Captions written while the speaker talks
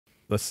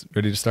let's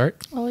ready to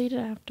start. I'll eat it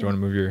after. Do you want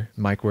to move your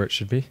mic where it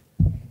should be?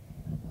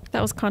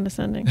 That was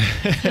condescending.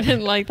 I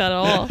didn't like that at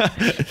all. I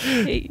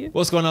hate you.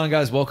 What's going on,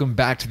 guys? Welcome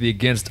back to the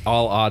Against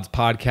All Odds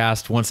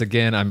podcast. Once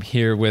again, I'm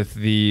here with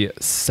the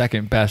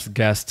second best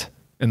guest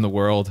in the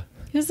world.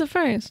 Who's the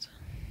first?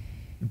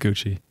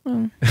 Gucci.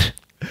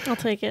 I'll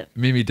take it.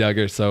 Mimi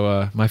Duggar.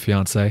 So my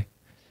fiance.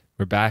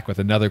 We're back with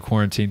another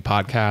quarantine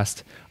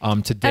podcast.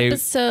 Today,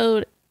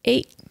 Episode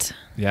 8.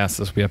 Yes,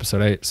 this will be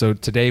episode 8. So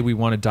today we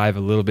want to dive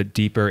a little bit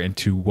deeper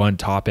into one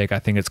topic. I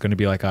think it's going to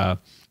be like a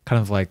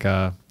kind of like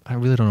a, I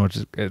really don't know,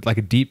 just like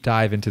a deep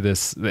dive into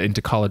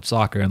into college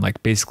soccer and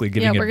like basically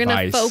giving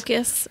advice.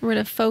 We're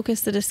going to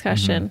focus the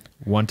discussion.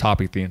 One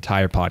topic, the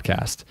entire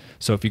podcast.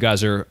 So if you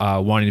guys are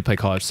wanting to play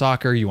college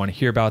soccer, you want to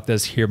hear about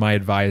this, hear my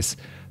advice,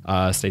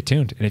 stay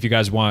tuned. And if you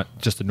guys want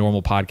just a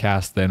normal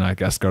podcast, then I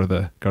guess go to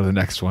the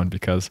next one,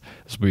 because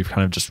this will be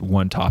kind of just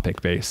one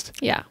topic based.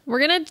 Yeah,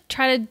 we're going to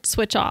try to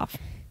switch off.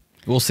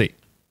 We'll see.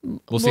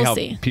 We'll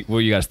see what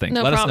you guys think.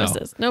 No let promises.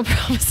 us know. No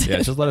promises. Yeah,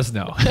 just let us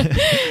know.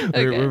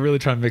 Okay. We're really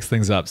trying to mix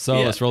things up.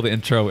 So let's roll the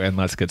intro and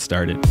let's get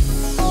started.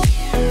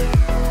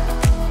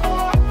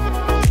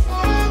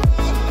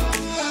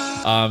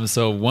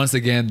 So once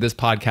again, this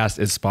podcast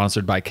is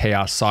sponsored by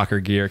Chaos Soccer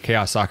Gear.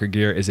 Chaos Soccer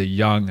Gear is a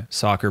young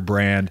soccer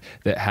brand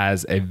that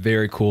has a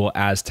very cool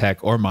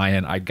Aztec or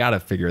Mayan. I got to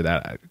figure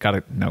that. I got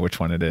to know which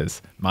one it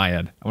is.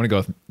 Mayan. I want to go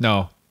with,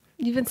 no.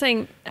 You've been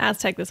saying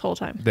Aztec this whole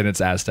time. Then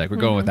it's Aztec. We're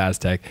going with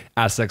Aztec.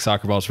 Aztec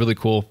soccer ball is really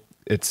cool.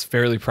 It's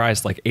fairly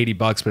priced, like $80,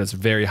 but it's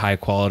very high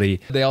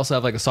quality. They also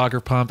have like a soccer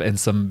pump and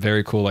some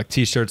very cool like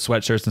t-shirts,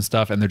 sweatshirts and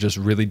stuff. And they're just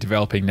really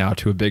developing now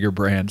to a bigger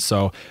brand.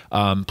 So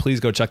please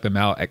go check them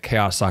out at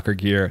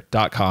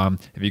chaossoccergear.com.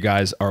 If you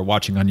guys are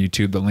watching on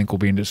YouTube, the link will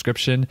be in the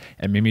description.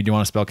 And Mimi, do you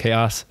want to spell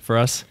chaos for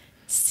us?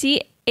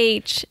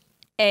 CHAOS.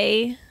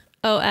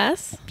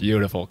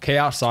 Beautiful.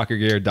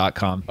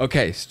 chaossoccergear.com.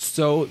 Okay,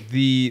 so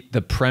the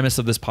premise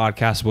of this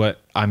podcast,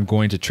 what I'm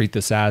going to treat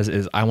this as,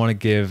 is I want to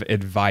give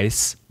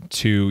advice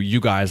to you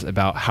guys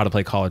about how to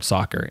play college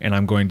soccer. And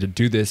I'm going to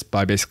do this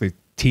by basically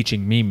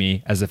teaching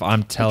Mimi as if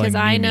I'm telling Because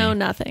I Mimi, know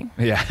nothing.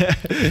 Yeah.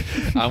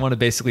 I want to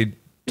basically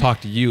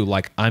talk to you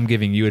like I'm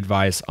giving you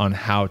advice on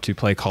how to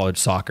play college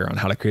soccer, on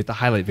how to create the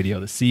highlight video,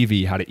 the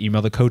CV, how to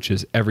email the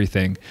coaches,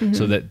 everything,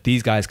 so that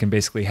these guys can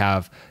basically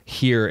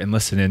hear and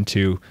listen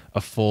into a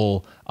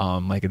full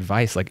like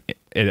advice, like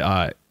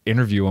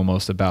interview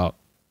almost about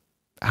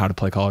how to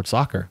play college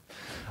soccer.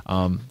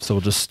 So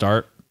we'll just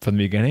start from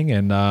the beginning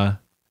and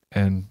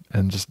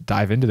just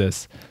dive into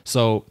this.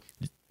 So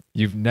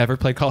you've never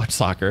played college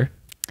soccer.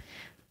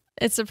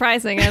 It's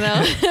surprising, I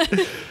know.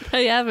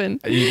 I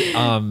haven't.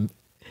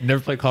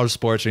 Never played college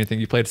sports or anything.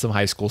 You played some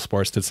high school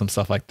sports, did some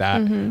stuff like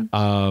that.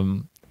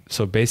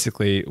 So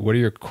basically, do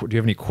you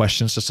have any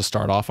questions just to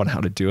start off on how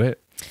to do it?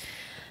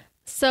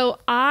 So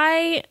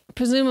I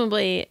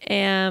presumably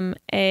am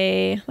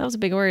that was a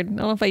big word. I don't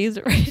know if I used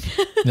it right.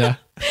 Yeah.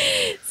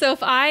 So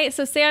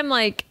say I'm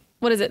like,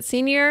 what is it?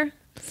 Senior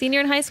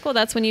in high school.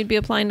 That's when you'd be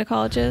applying to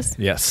colleges.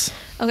 Yes.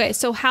 Okay.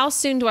 So how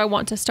soon do I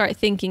want to start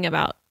thinking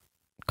about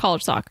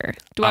college soccer?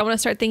 Do I want to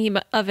start thinking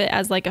of it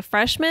as like a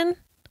freshman?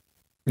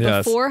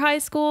 Before high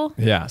school?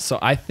 Yeah. So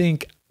I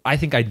think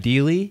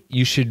ideally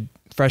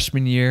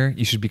freshman year,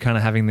 you should be kind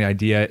of having the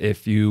idea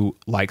if you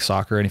like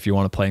soccer and if you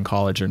want to play in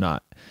college or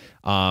not.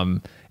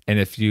 And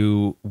if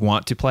you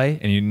want to play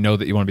and you know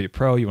that you want to be a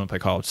pro, you want to play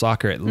college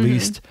soccer at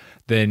least,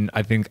 then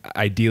I think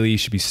ideally you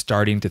should be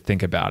starting to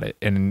think about it.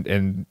 And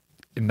in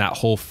that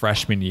whole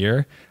freshman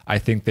year, I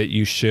think that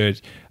you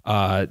should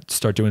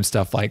start doing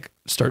stuff like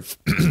start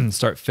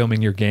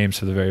filming your games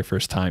for the very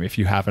first time. If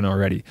you haven't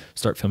already,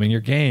 start filming your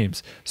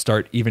games.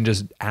 Start even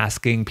just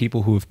asking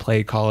people who have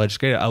played college,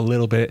 get a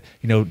little bit,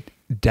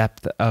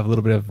 depth, a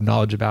little bit of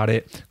knowledge about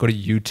it. Go to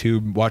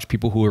YouTube, watch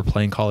people who are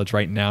playing college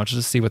right now,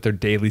 just to see what their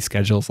daily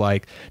schedule's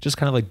like. Just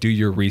kind of like do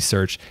your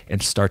research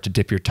and start to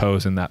dip your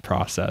toes in that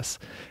process.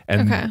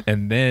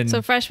 And then,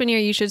 so freshman year,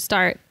 you should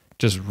start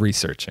just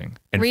researching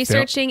and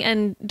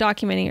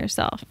documenting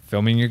yourself,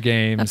 filming your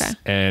games. Okay.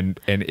 And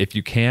if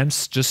you can,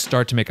 just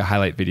start to make a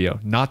highlight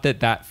video. Not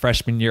that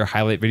freshman year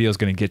highlight video is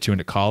going to get you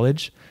into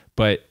college,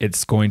 but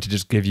it's going to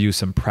just give you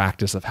some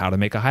practice of how to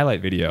make a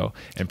highlight video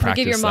and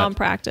practice. Give your mom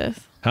practice.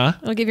 Huh?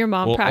 I'll give your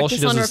mom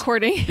practice on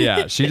recording.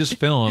 Yeah. She just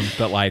filmed,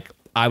 but like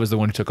I was the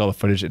one who took all the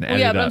footage and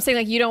edited. Yeah, but I'm saying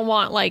like you don't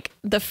want like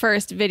the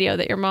first video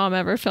that your mom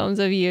ever films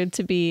of you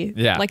to be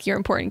like your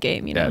important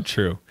game, Yeah,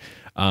 true.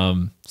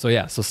 So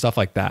stuff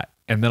like that.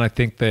 And then I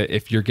think that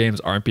if your games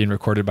aren't being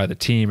recorded by the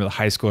team or the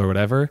high school or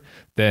whatever,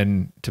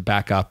 then to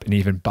back up and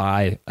even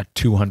buy a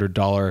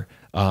 $200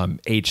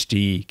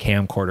 HD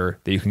camcorder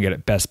that you can get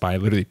at Best Buy,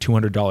 literally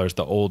 $200,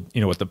 the old,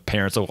 what the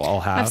parents will all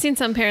have. I've seen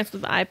some parents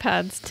with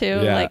iPads too,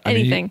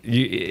 anything.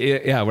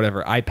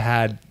 Whatever.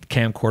 iPad,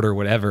 camcorder,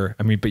 whatever.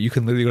 I mean, but you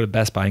can literally go to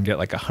Best Buy and get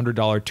like $100,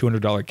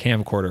 $200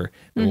 camcorder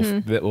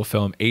that will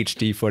film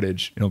HD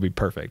footage and it'll be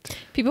perfect.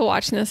 People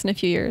watching this in a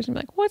few years and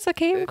be like, what's a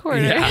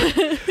camcorder?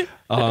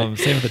 Yeah.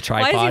 Same with the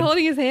tripod. Why is he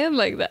holding his hand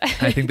like that?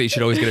 I think that you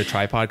should always get a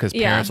tripod because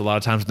parents, a lot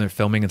of times when they're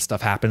filming and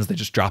stuff happens, they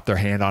just drop their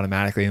hand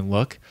automatically and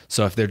look.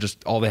 So if they're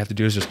just, all they have to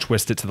do is just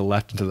twist it to the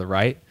left and to the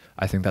right.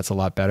 I think that's a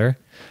lot better.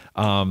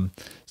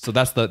 So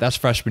that's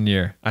freshman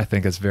year. I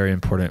think it's very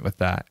important with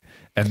that.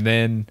 And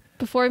then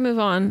before we move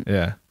on,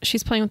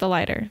 she's playing with the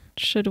lighter.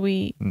 Should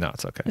we? No,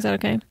 it's okay. Is that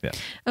okay? Yeah.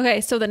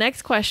 Okay. So the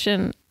next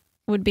question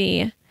would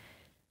be,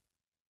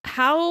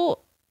 how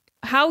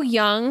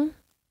young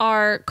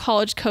are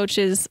college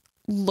coaches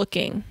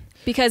looking?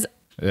 Because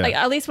like,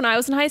 at least when I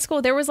was in high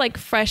school, there was like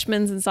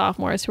freshmen and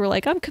sophomores who were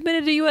like, I'm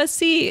committed to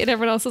USC. And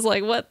everyone else was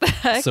like, what the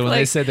heck? So when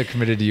they say they're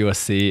committed to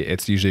USC,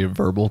 it's usually a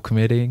verbal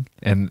committing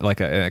and like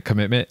a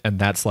commitment. And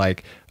that's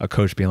like a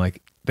coach being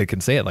like, they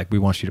can say it like, we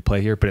want you to play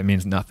here, but it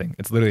means nothing.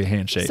 It's literally a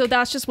handshake. So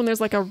that's just when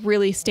there's like a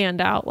really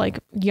standout, like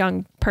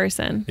young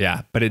person.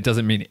 Yeah. But it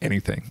doesn't mean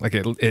anything. Like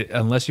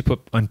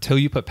until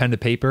you put pen to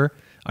paper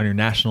on your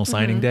national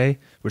signing day,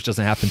 which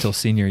doesn't happen until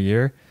senior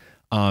year,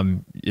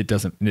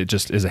 it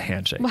just is a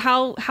handshake.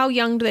 Well, how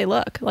young do they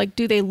look? Like,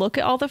 do they look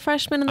at all the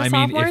freshmen and the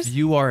sophomores? I mean, if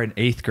you are in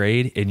 8th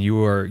grade and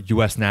you are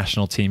U.S.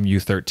 national team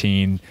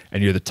U13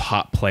 and you're the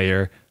top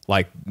player,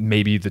 like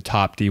maybe the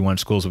top D1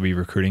 schools will be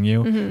recruiting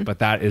you, but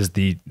that is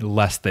the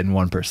less than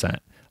 1%.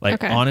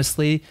 Like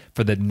honestly,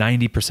 for the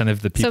 90%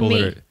 of the people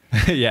that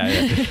are,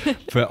 yeah.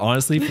 But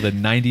honestly, for the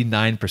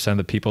 99% of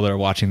the people that are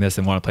watching this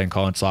and want to play in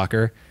college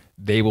soccer,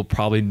 they will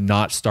probably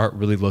not start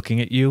really looking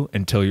at you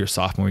until your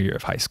sophomore year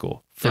of high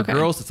school. For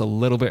girls, it's a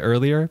little bit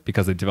earlier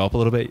because they develop a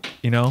little bit,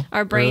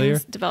 Our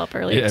brains develop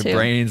earlier too.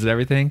 Brains and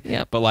everything.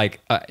 Yep. But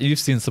like, you've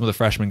seen some of the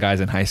freshman guys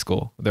in high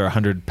school. They're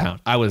 100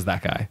 pounds. I was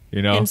that guy,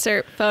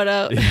 Insert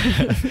photo.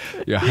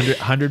 You're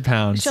 100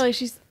 pounds. Shelly,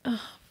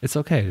 It's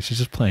okay. She's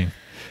just playing.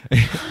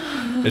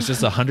 It's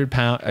just 100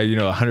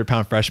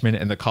 pound freshman,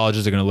 and the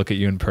colleges are going to look at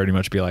you and pretty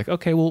much be like,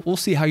 okay, well, we'll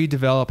see how you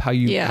develop,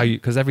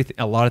 because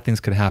a lot of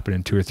things could happen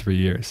in 2 or 3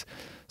 years.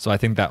 So I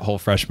think that whole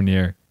freshman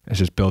year is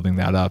just building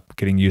that up,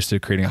 getting used to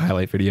creating a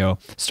highlight video,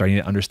 starting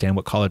to understand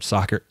what college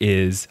soccer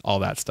is, all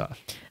that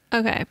stuff.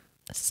 Okay.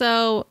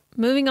 So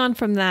moving on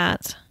from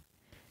that,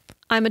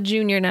 I'm a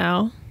junior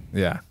now.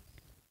 Yeah.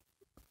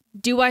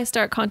 Do I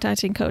start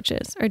contacting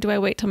coaches or do I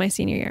wait till my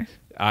senior year?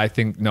 I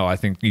think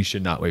you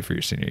should not wait for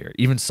your senior year.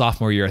 Even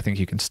sophomore year, I think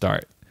you can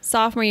start.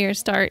 Sophomore year,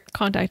 start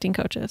contacting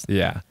coaches.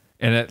 Yeah.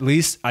 And at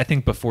least I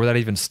think before that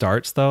even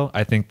starts though,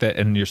 I think that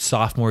in your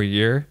sophomore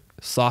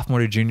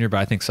to junior, but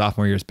I think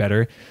sophomore year is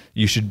better,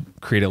 you should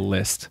create a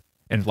list.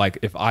 And like,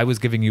 if I was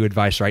giving you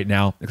advice right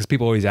now, because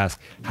people always ask,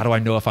 how do I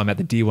know if I'm at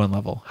the D1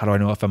 level? How do I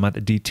know if I'm at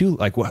the D2?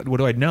 Like, what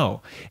do I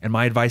know? And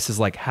my advice is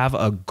like, have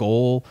a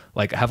goal,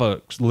 like have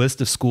a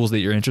list of schools that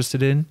you're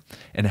interested in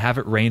and have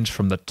it range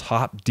from the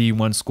top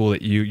D1 school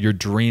that your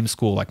dream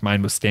school, like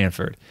mine was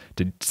Stanford,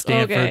 to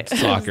Stanford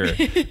soccer.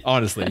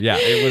 Honestly. Yeah.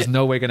 It was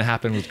no way going to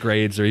happen with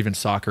grades or even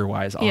soccer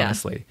wise,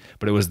 honestly,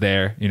 but it was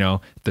there,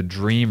 the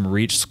dream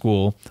reach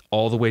school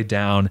all the way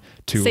down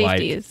to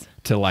safeties.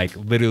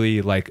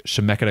 Literally like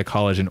Chemeketa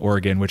College in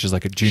Oregon, which is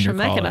like a junior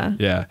college.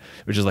 Yeah.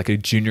 Which is like a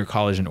junior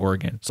college in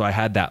Oregon. So I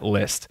had that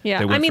list.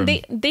 Yeah. I mean,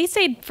 they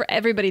say for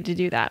everybody to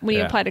do that when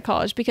you apply to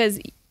college, because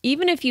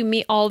even if you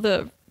meet all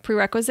the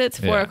prerequisites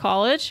for a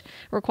college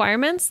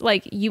requirements,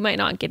 like you might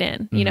not get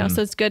in,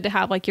 so it's good to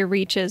have like your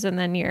reaches and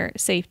then your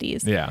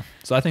safeties. Yeah.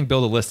 So I think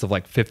build a list of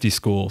like 50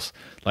 schools,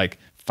 like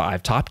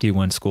 5 top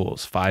D1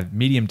 schools, 5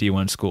 medium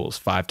D1 schools,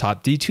 5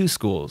 top D2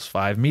 schools,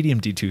 5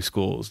 medium D2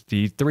 schools,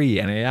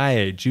 D3,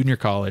 NAIA, junior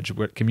college,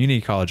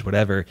 community college,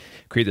 whatever.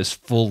 Create this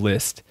full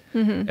list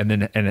and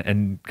then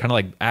and kind of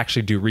like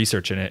actually do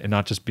research in it and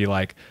not just be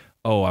like,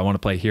 oh, I want to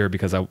play here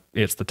because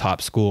it's the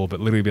top school, but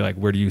literally be like,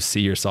 where do you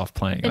see yourself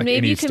playing? And like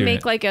maybe you can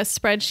make like a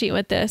spreadsheet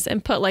with this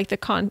and put like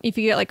if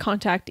you get like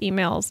contact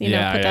emails,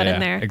 put that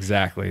in there.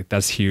 Exactly.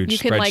 That's huge. You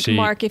can like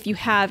mark if you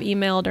have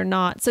emailed or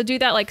not. So do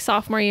that like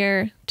sophomore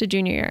year to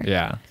junior year.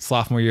 Yeah.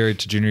 Sophomore year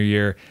to junior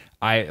year.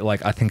 I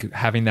think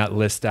having that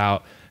list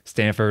out,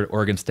 Stanford,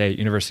 Oregon State,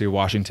 University of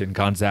Washington,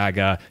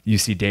 Gonzaga,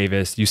 UC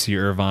Davis, UC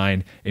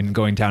Irvine, and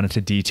going down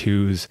into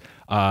D2s,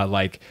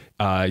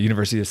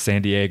 University of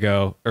San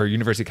Diego or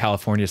University of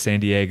California,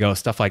 San Diego,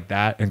 stuff like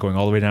that, and going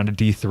all the way down to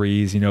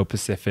D3s,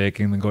 Pacific,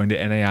 and then going to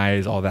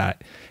NAIAs, all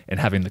that, and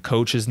having the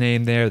coach's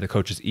name there, the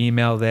coach's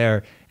email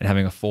there, and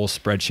having a full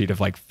spreadsheet of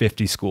like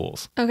 50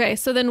 schools. Okay,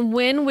 so then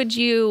when would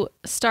you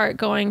start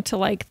going to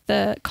like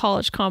the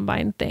college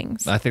combine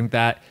things? I think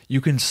that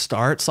you can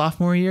start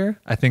sophomore year.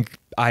 I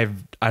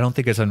don't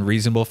think it's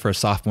unreasonable for a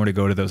sophomore to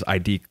go to those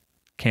ID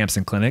camps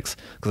and clinics,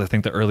 because I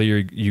think the earlier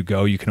you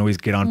go, you can always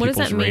get on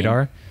people's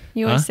radar.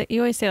 You always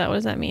say that. What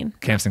does that mean?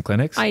 Camps and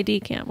clinics?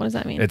 ID camp. What does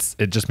that mean?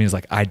 It just means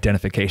like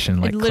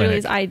identification, like it literally clinic.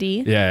 is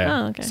ID? Yeah.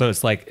 Oh, okay. So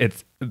it's like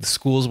the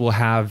schools will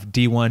have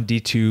D1,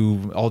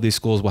 D2, all these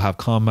schools will have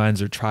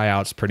combines or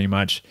tryouts pretty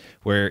much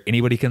where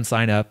anybody can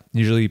sign up.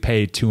 Usually you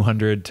pay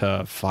 $200 to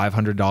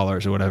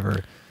 $500 or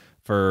whatever.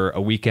 for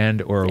a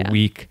weekend or a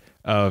week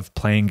of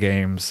playing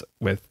games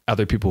with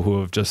other people who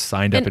have just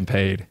signed up and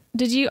paid. I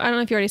don't know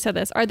if you already said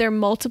this, are there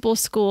multiple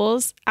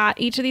schools at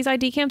each of these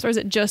ID camps, or is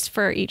it just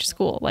for each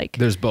school? Like,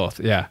 there's both.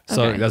 Yeah.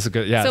 So that's a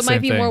good, so it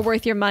might be more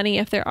worth your money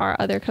if there are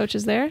other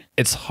coaches there.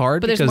 It's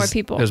hard, but there's more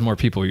people. There's more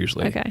people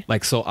usually. Okay.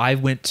 Like, so I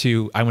went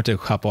to a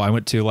couple. I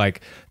went to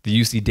like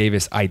the UC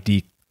Davis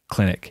ID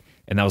clinic,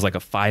 and that was like a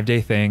 5-day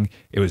thing.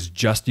 It was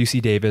just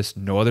UC Davis.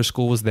 No other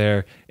school was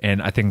there.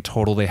 And I think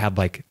total they had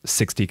like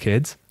 60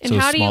 kids. And so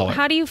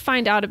how do you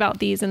find out about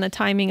these and the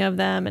timing of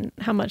them and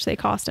how much they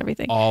cost and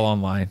everything? All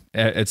online.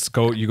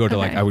 You go to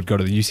like, I would go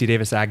to the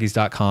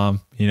UCDavisAggies.com,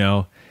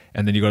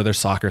 and then you go to their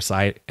soccer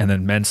site, and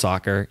then men's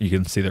soccer, you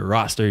can see their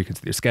roster, you can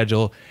see their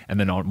schedule. And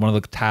then on one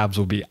of the tabs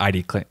will be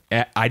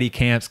ID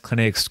camps,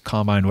 clinics,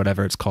 combine,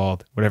 whatever it's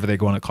called, whatever they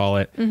want to call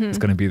it. It's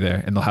going to be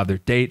there, and they'll have their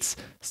dates,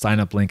 sign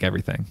up link,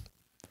 everything.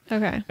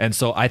 Okay. And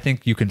so I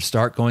think you can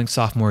start going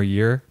sophomore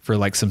year for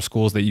like some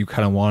schools that you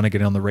kind of want to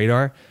get on the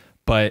radar,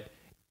 I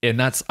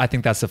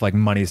think that's if like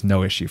money's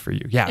no issue for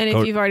you. Yeah. And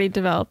if you've already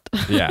developed.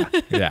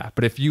 Yeah.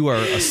 But if you are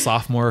a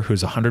sophomore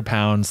who's 100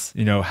 pounds,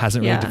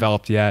 hasn't really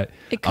developed yet.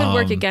 It could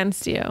work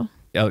against you.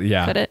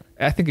 Yeah. Could it?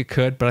 I think it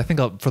could, but I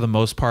think for the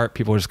most part,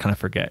 people just kind of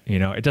forget,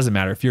 it doesn't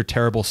matter if you're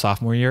terrible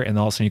sophomore year and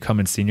all of a sudden you come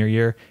in senior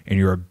year and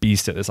you're a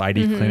beast at this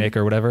ID clinic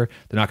or whatever.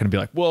 They're not going to be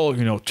like, well,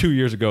 2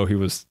 years ago he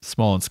was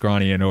small and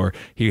scrawny or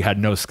he had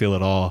no skill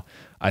at all.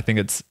 I think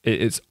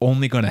it's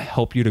only going to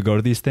help you to go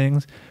to these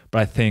things.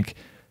 But I think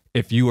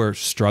if you are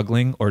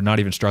struggling, or not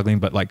even struggling,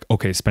 but like,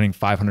 okay, spending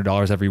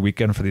 $500 every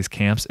weekend for these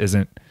camps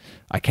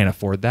I can't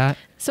afford that.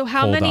 So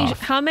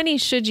how many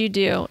should you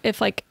do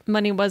if like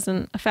money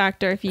wasn't a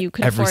factor, if you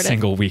could afford it? Every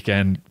single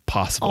weekend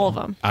possible. All of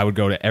them. I would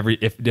go to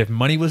if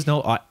money was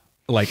no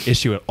like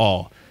issue at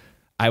all,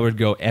 I would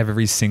go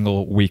every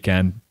single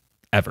weekend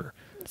ever.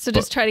 So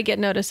just try to get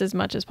noticed as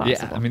much as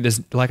possible. Yeah, I mean,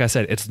 like I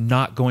said, it's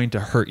not going to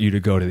hurt you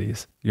to go to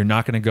these. You're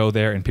not going to go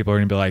there and people are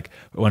going to be like,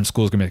 one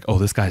school's going to be like, oh,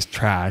 this guy's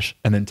trash.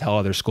 And then tell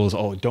other schools,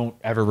 oh, don't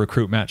ever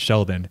recruit Matt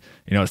Sheldon.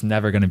 It's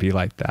never going to be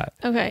like that.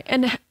 Okay.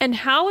 And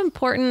how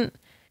important,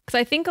 because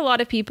I think a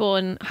lot of people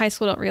in high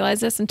school don't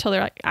realize this until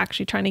they're like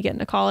actually trying to get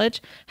into college.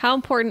 How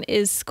important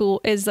is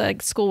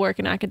schoolwork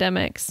and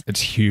academics? It's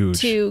huge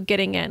to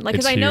getting in. Like,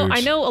 because I know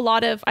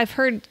I've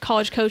heard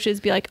college coaches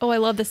be like, oh, I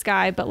love this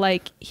guy, but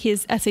like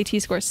his SAT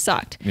score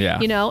sucked. Yeah.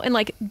 And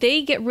like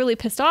they get really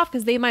pissed off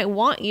because they might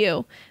want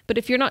you, but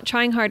if you're not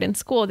trying hard in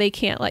school, they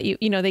can't let you.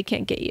 They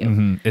can't get you.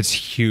 Mm-hmm. It's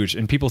huge,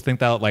 and people think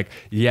that like,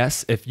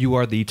 yes, if you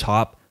are the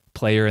top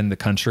player in the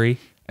country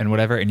and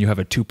whatever, and you have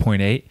a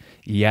 2.8,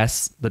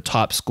 yes, the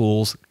top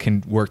schools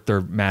can work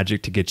their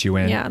magic to get you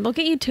in. Yeah, they'll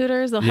get you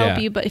tutors, they'll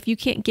help you, but if you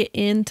can't get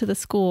into the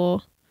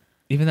school,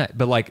 even that,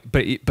 but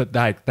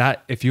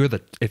that if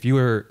you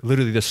were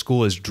literally the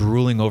school is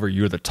drooling over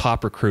you're the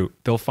top recruit,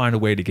 they'll find a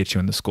way to get you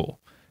in the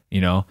school,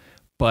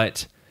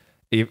 but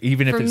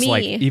even if it's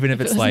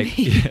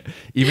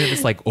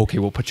like, okay,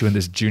 we'll put you in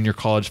this junior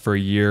college for a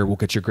year, we'll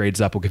get your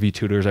grades up, we'll give you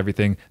tutors,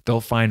 everything, they'll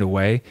find a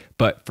way.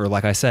 But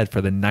like I said,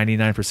 for the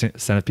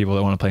 99% of people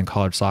that want to play in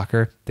college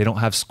soccer, they don't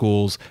have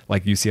schools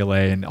like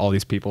UCLA and all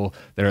these people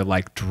that are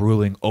like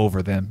drooling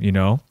over them,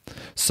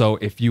 So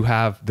if you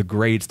have the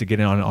grades to get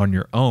in on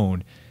your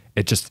own,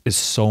 it just is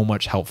so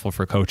much helpful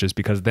for coaches,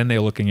 because then they're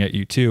looking at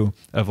you too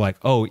of like,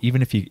 oh,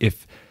 even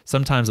if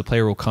sometimes a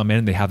player will come in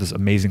and they have this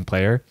amazing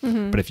player,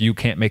 but if you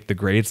can't make the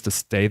grades to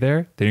stay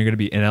there, then you're going to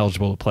be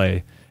ineligible to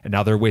play. And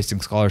now they're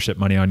wasting scholarship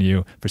money on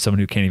you for someone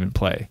who can't even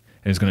play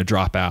and is going to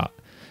drop out.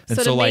 And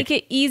so to make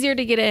it easier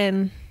to get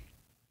in,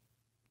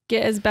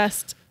 get as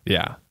best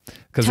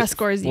test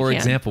scores as you can. For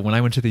example, when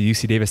I went to the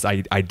UC Davis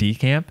ID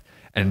camp,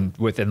 and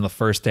within the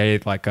first day,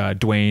 like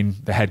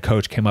Dwayne, the head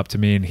coach, came up to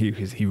me and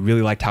he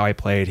really liked how I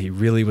played. He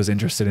really was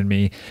interested in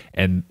me.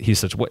 And he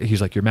said, "What?"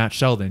 He's like, "You're Matt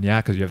Sheldon, yeah,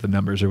 because you have the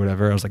numbers or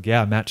whatever." I was like,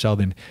 "Yeah, Matt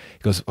Sheldon."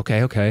 He goes,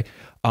 "Okay.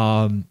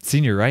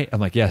 Senior, right?"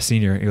 I'm like, "Yeah,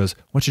 senior." He goes,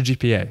 "What's your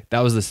GPA?"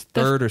 That was the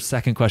third or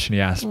second question he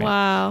asked me.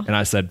 Wow. And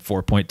I said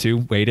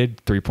 4.2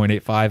 weighted,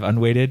 3.85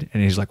 unweighted.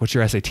 And he's like, "What's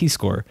your SAT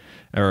score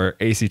or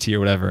ACT or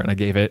whatever?" And I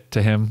gave it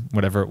to him,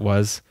 whatever it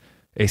was.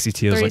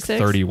 ACT was 36? Like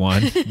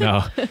 31.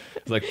 No, it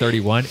was like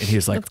 31. And he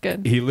was like, that's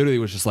good. He literally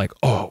was just like,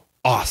 "Oh,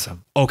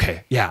 awesome.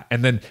 Okay. Yeah."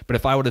 And then, but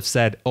if I would have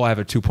said, "Oh, I have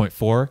a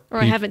 2.4 or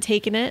I haven't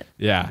taken it."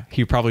 Yeah.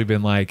 He'd probably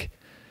been like,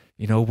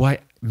 "You know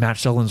what? Matt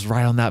Sheldon's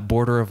right on that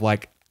border of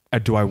like,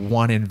 do I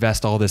want to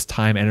invest all this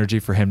time, energy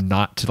for him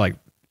not to like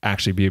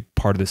actually be a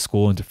part of this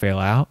school and to fail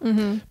out?"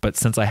 But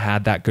since I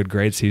had that good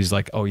grades, he's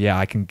like, "Oh yeah,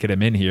 I can get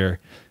him in here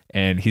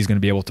and he's going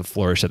to be able to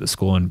flourish at the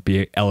school and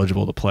be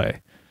eligible to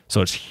play."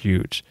 So it's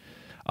huge.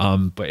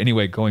 But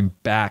anyway, going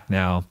back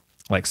now,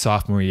 like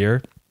sophomore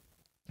year,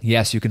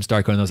 yes, you can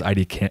start going to those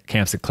ID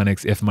camps and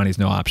clinics if money's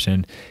no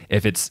option.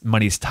 If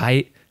money's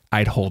tight,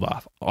 I'd hold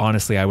off.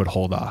 Honestly, I would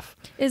hold off.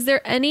 Is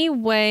there any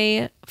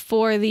way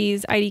for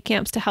these ID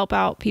camps to help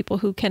out people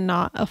who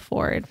cannot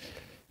afford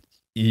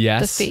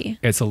the fee?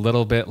 It's a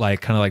little bit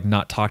like kind of like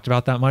not talked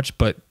about that much,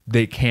 but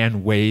they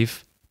can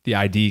waive the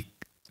ID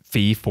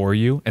fee for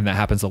you. And that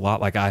happens a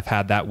lot. Like I've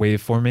had that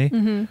waive for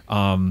me.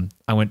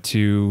 I went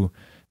to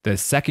the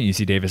second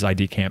UC Davis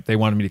ID camp. They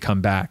wanted me to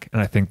come back.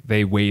 And I think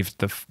they waived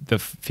the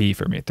fee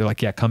for me. They're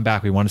like, yeah, come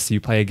back. We want to see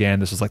you play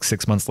again. This was like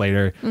 6 months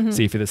later,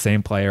 see if you're the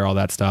same player, all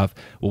that stuff.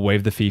 We'll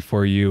waive the fee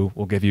for you.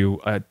 We'll give you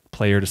a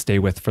player to stay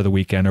with for the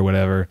weekend or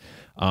whatever.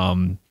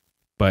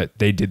 But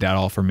they did that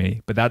all for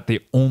me. But that they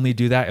only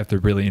do that if they're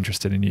really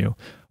interested in you.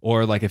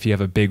 Or like if you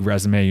have a big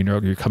resume, you know,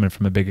 you're coming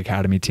from a big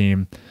academy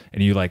team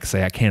and you like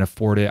say, I can't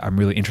afford it. I'm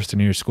really interested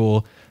in your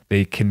school.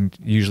 They can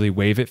usually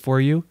waive it for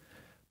you.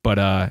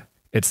 But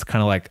it's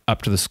kind of like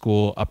up to the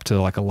school, up to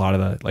like a lot of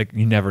the, like,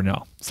 you never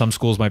know. Some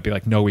schools might be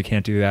like, no, we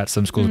can't do that.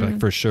 Some schools be like,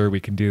 for sure, we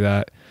can do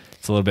that.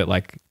 It's a little bit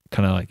like,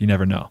 kind of like, you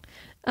never know.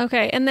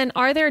 Okay. And then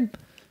are there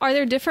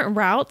different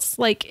routes?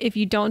 Like if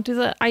you don't do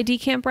the ID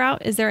camp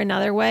route, is there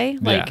another way?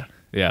 Like,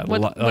 yeah.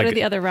 What are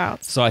the other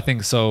routes? So I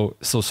think so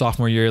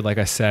sophomore year, like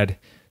I said,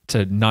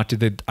 to not do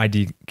the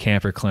ID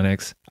camp or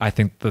clinics, I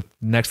think the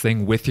next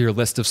thing with your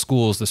list of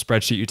schools, the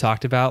spreadsheet you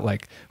talked about,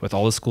 like with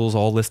all the schools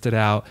all listed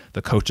out,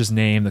 the coach's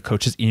name, the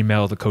coach's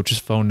email, the coach's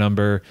phone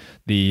number,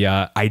 the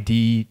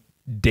ID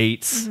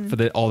dates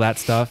for all that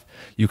stuff,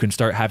 you can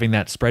start having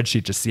that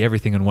spreadsheet to see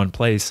everything in one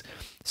place.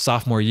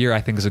 Sophomore year,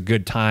 I think, is a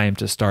good time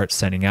to start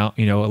sending out,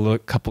 you know, a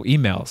couple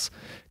emails.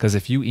 Because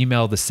if you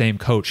email the same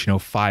coach, you know,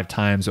 5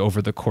 times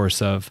over the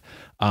course of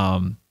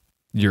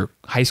your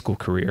high school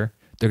career,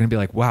 they're going to be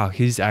like, wow,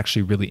 he's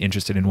actually really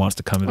interested and wants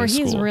to come to this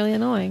school. Or he's really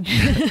annoying.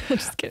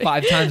 Just kidding.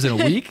 5 times in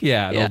a week?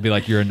 Yeah. They'll be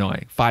like, you're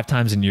annoying. 5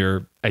 times in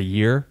a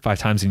year, 5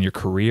 times in your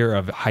career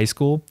of high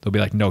school, they'll be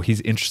like, no,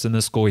 he's interested in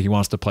this school. He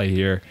wants to play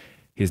here.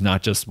 He's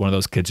not just one of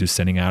those kids who's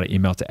sending out an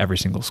email to every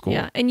single school.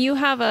 Yeah. And you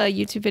have a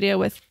YouTube video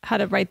with how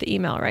to write the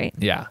email, right?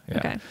 Yeah.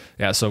 Okay.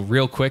 Yeah. So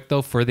real quick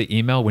though, for the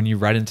email, when you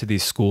write into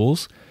these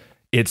schools,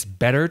 it's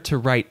better to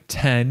write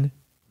 10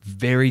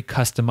 very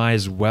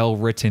customized,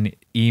 well-written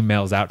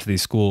emails out to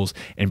these schools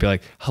and be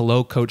like,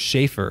 hello, Coach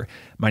Schaefer.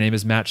 My name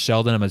is Matt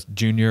Sheldon. I'm a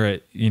junior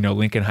at,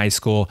 Lincoln High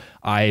School.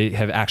 I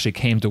have actually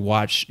came to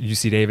watch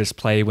UC Davis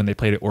play when they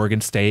played at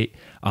Oregon State.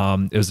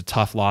 It was a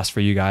tough loss for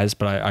you guys,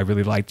 but I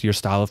really liked your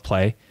style of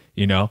play.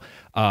 It's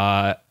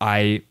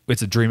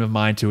a dream of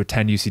mine to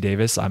attend UC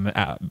Davis. I'm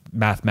a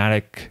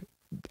mathematic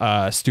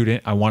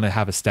student. I want to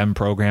have a STEM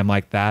program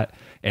like that.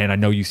 And I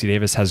know UC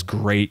Davis has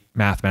great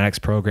mathematics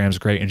programs,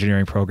 great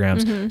engineering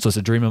programs. So it's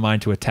a dream of mine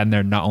to attend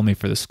there, not only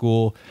for the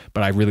school,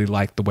 but I really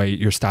like the way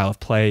your style of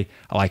play.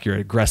 I like your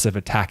aggressive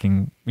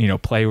attacking,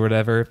 play or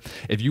whatever.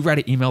 If you write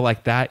an email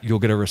like that, you'll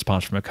get a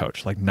response from a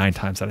coach, like 9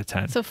 times out of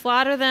 10. So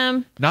flatter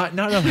them. Not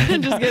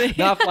just kidding.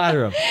 Not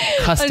flatter them.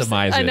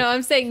 Customize it. I know.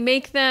 I'm saying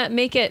make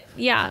it,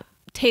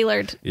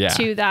 tailored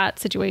to that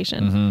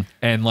situation.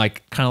 And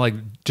like kind of like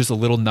just a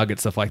little nugget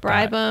stuff like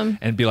bribe that. them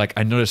And be like,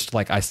 I noticed,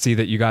 like, I see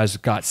that you guys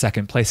got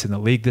 2nd place in the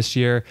league this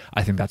year.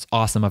 I think that's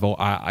awesome.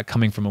 I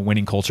coming from a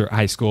winning culture at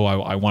high school,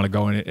 I want to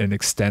go in and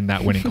extend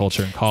that winning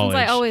culture in college.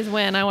 Since I always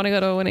win, I want to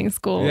go to a winning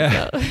school.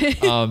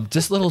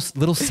 Just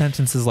little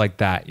sentences like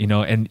that,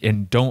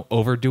 and don't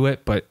overdo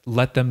it, but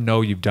let them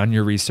know you've done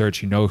your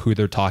research. You know who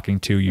they're talking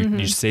to.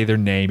 You say their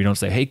name. You don't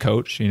say, hey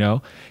coach,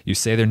 you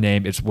say their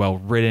name. It's well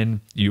written.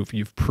 You've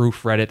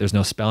proofread it. There's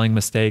no spelling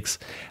mistakes.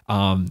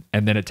 And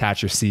then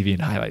attach your CV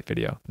and highlight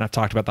video. And I've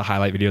talked about the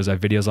highlight videos. I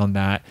have videos on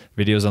that,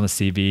 videos on the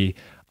CV.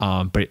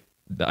 But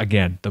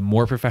again, the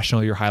more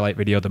professional your highlight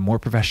video, the more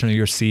professional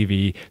your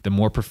CV, the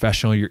more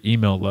professional your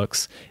email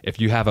looks. If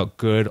you have a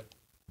good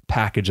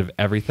package of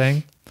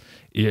everything,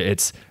 you're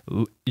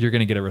going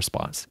to get a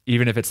response.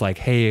 Even if it's like,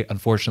 hey,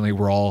 unfortunately,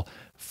 we're all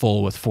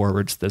full with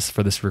forwards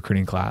for this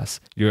recruiting class,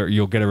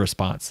 you'll get a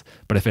response.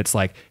 But if it's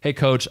like, hey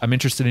coach, I'm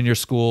interested in your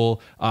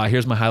school.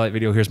 Here's my highlight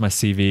video. Here's my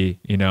CV,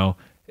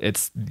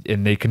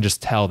 and they can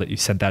just tell that you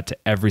sent that to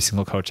every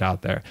single coach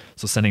out there.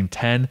 So sending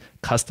 10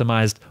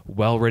 customized,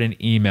 well-written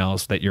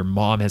emails that your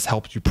mom has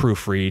helped you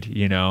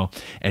proofread,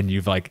 and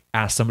you've like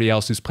asked somebody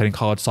else who's playing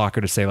college soccer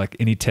to say like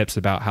any tips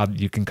about how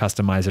you can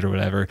customize it or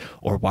whatever,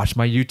 or watch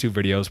my YouTube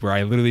videos where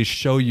I literally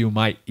show you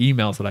my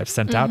emails that I've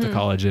sent out to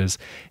colleges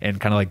and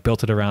kind of like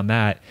built it around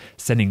that.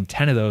 Sending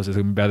 10 of those is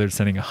going to be better than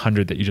sending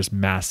 100 that you just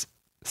mass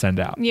send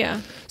out.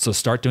 Yeah. So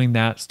start doing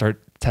that.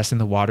 Start testing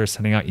the water,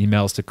 sending out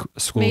emails to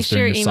schools. Make sure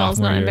your your email's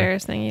not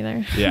embarrassing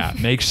either. Yeah,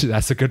 make sure.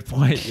 That's a good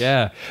point.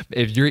 Yeah.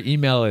 If your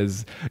email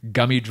is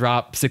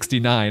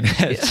gummydrop69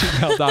 at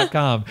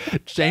gmail.com,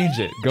 change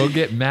it. Go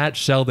get Matt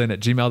Sheldon at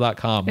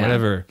gmail.com,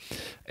 whatever,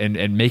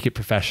 and make it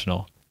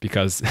professional.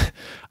 Because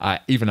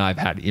even I've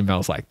had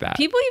emails like that.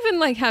 People even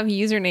like have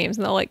usernames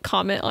and they'll like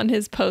comment on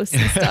his posts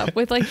and stuff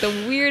with like the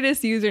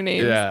weirdest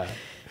usernames. Yeah.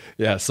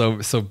 Yeah, so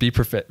be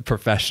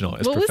professional.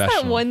 What was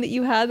that one that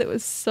you had that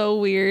was so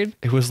weird?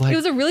 It was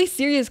a really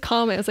serious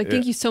comment. It was like,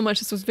 thank you so much.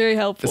 This was very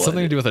helpful. It's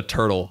something to do with a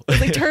turtle. It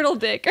was like turtle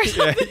dick or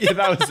something. Yeah,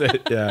 that was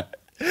it. Yeah.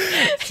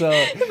 So,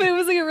 but it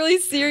was like a really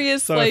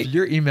serious, so like, if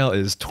your email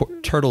is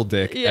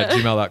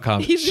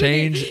turtledick@gmail.com, he's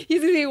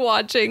gonna be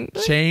watching.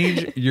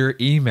 Change your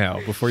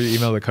email before you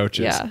email the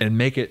coaches, Yeah. and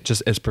make it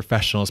just as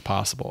professional as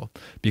possible.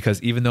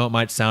 Because even though it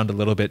might sound a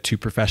little bit too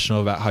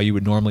professional about how you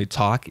would normally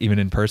talk, even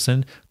in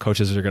person,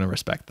 coaches are going to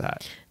respect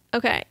that.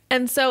 Okay.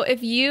 And so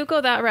if you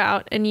go that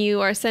route and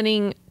you are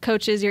sending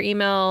coaches your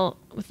email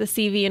with the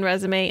CV and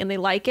resume and they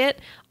like it,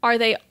 are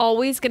they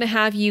always going to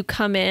have you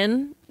come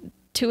in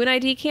to an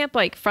ID camp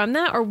like from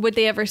that? Or would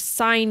they ever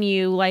sign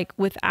you like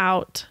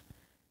without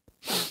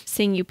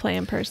seeing you play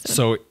in person?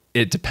 So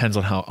it depends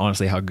on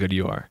how good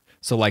you are.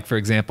 So like, for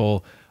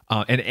example,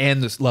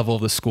 and this level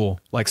of the school,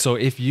 like, so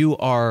if you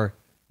are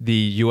the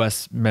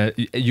US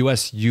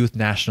youth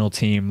national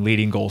team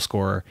leading goal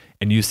scorer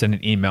and you send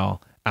an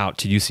email out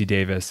to UC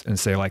Davis and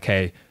say like,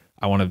 hey,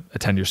 I want to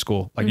attend your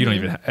school. Like you don't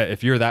even,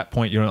 if you're at that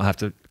point, you don't have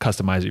to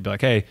customize it. You'd be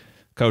like, hey,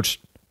 coach,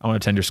 I want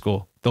to attend your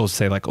school. They'll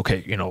say like,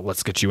 okay,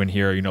 let's get you in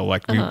here.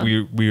 Like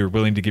we are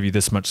willing to give you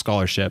this much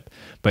scholarship.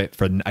 But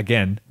for,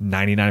 again,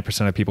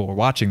 99% of people who are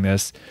watching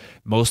this,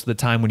 most of the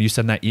time when you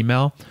send that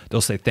email,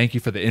 they'll say, thank you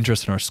for the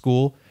interest in our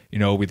school.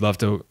 We'd love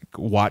to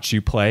watch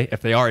you play.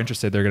 If they are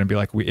interested, they're going to be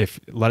like,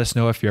 let us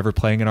know if you're ever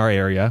playing in our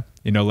area.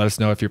 Let us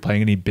know if you're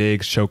playing any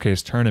big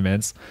showcase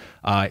tournaments.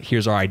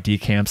 Here's our ID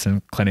camps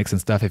and clinics and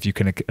stuff. If you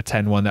can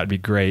attend one, that'd be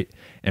great.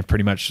 And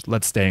pretty much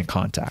let's stay in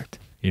contact.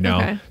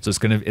 Okay. So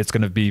it's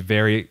gonna be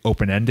very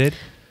open ended.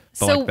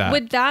 So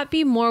would that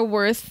be more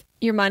worth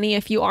your money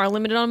if you are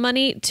limited on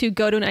money to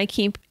go to an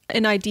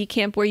ID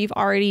camp where you've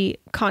already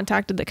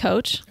contacted the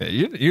coach?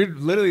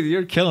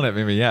 You're killing it,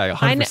 Mimi. Yeah,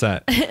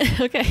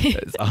 100%. Okay.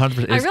 It's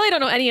 100%. I really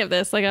don't know any of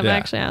this. Like I'm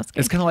actually asking.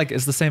 It's kind of like,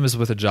 it's the same as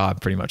with a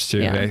job pretty much too.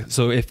 Yeah. Okay?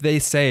 So if they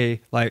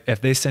say like, if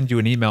they send you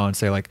an email and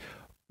say like,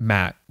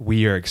 Matt,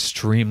 we are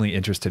extremely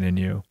interested in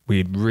you.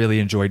 We really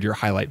enjoyed your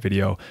highlight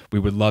video. We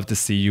would love to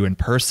see you in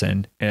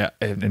person.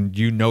 And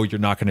you're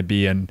not going to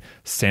be in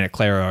Santa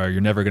Clara, or you're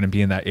never going to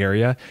be in that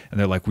area. And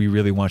they're like, we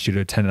really want you to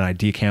attend an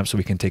ID camp so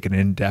we can take an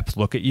in-depth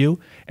look at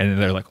you. And then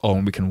they're like, oh,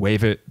 and we can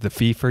waive the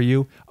fee for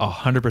you.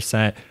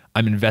 100%.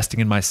 I'm investing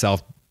in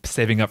myself,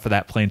 saving up for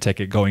that plane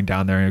ticket, going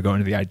down there and going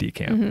to the ID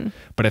camp.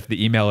 But if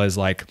the email is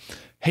like,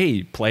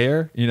 hey,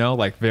 player,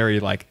 like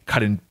very like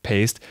cut and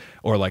paste,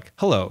 or like,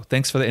 hello,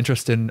 thanks for the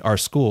interest in our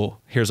school.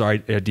 Here's our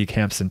ID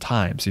camps and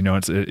times.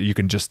 You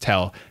can just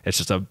tell it's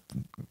just a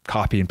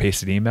copy and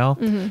pasted email.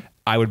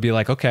 I would be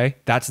like, okay,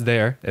 that's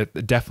there.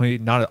 Definitely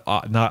not.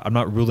 I'm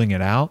not ruling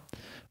it out,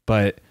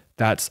 but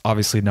that's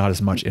obviously not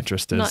as much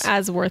interest as not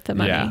as worth the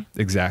money. Yeah,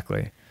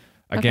 exactly.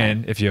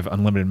 Again, if you have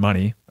unlimited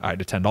money,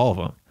 I'd attend all of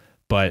them.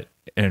 But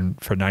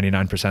for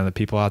 99% of the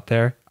people out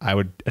there, I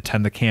would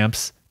attend the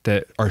camps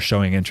that are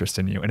showing interest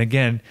in you. And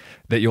again,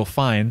 that you'll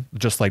find,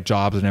 just like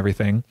jobs and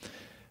everything,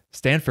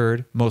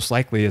 Stanford most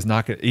likely is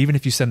not going to, even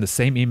if you send the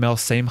same email,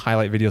 same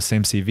highlight video,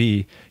 same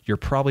CV, you're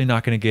probably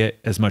not going to get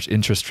as much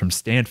interest from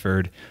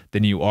Stanford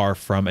than you are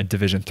from a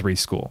Division III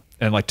school.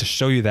 And like, to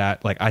show you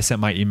that, like, I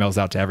sent my emails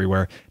out to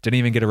everywhere, didn't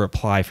even get a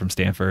reply from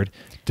Stanford.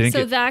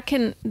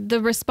 The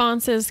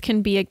responses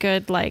can be a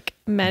good like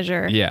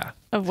measure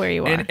of where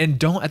you are. And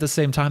don't, at the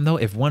same time though,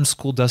 if one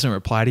school doesn't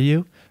reply to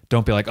you,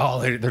 don't be like,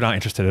 oh, they're not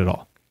interested at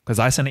all. Because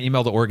I sent an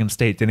email to Oregon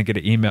State, didn't get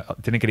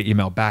an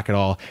email back at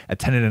all.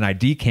 Attended an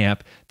ID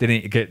camp,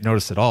 didn't get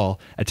noticed at all.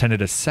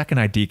 Attended a second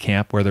ID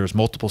camp where there was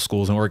multiple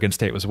schools, and Oregon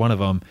State was one of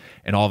them.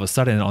 And all of a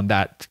sudden, on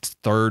that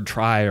third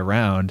try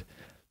around,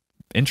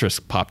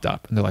 interest popped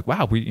up, and they're like,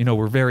 "Wow,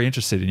 we're very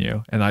interested in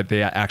you." And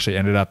they actually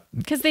ended up,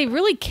 because they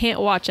really can't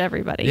watch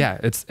everybody. Yeah,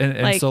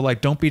 so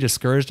like, don't be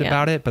discouraged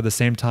about it, but at the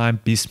same time,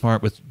 be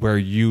smart with where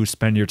you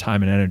spend your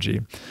time and energy.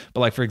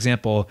 But like, for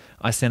example,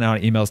 I sent out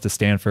emails to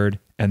Stanford,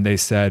 and they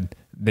said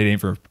they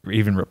didn't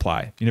even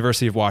reply.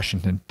 University of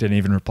Washington didn't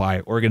even reply.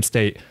 Oregon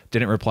State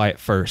didn't reply at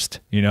first.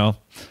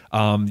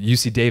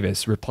 UC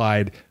Davis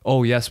replied,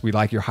 "Oh yes, we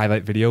like your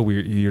highlight video.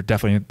 You're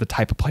definitely the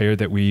type of player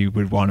that we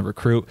would want to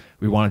recruit.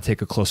 We want to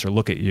take a closer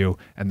look at you."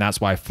 And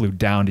that's why I flew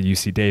down to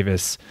UC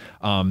Davis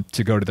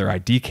to go to their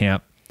ID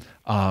camp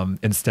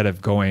instead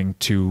of going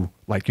to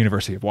like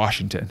University of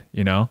Washington.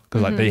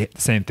 Because like the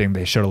same thing,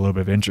 they showed a little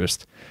bit of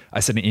interest. I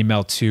sent an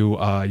email to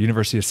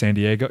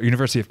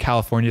University of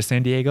California,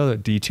 San Diego, the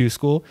D2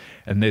 school,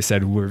 and they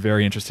said, "We're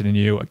very interested in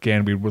you.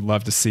 Again, we would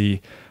love to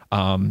see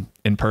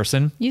in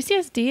person."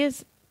 UCSD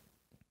is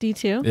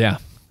D2? Yeah.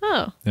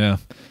 Oh. Yeah.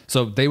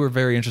 So they were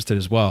very interested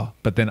as well.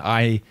 But then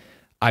I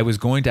was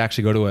going to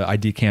actually go to an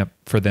ID camp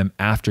for them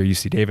after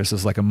UC Davis. It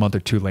was like a month or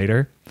two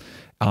later.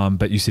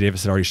 But UC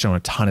Davis had already shown a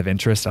ton of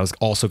interest. I was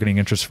also getting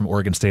interest from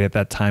Oregon State at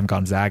that time,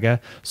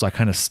 Gonzaga. So I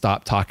kind of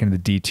stopped talking to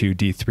the D2,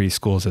 D3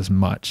 schools as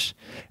much.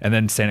 And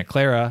then Santa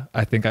Clara,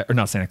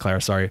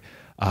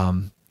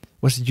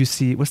 what's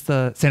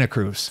the Santa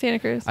Cruz. Santa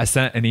Cruz. I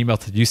sent an email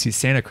to UC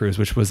Santa Cruz,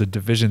 which was a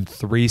Division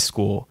III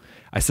school.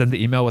 I sent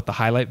the email with the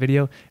highlight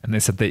video, and they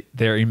said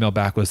their email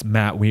back was,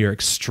 Matt, we are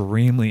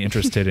extremely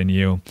interested in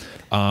you.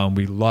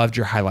 We loved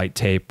your highlight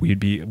tape.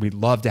 We'd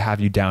love to have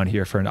you down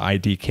here for an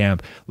ID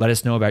camp. Let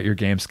us know about your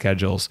game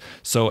schedules.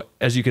 So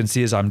as you can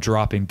see, as I'm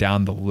dropping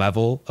down the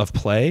level of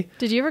play.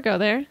 Did you ever go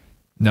there?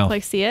 No.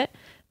 Like see it?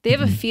 They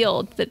have a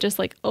field that just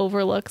like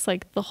overlooks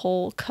like the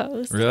whole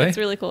coast. Really? It's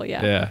really cool.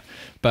 Yeah. Yeah.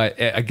 But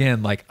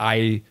again, like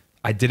I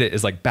did it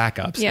as like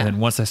backups. Yeah. And then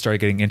once I started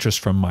getting interest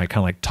from my kind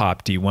of like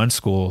top D1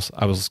 schools,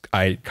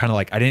 I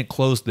didn't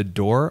close the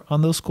door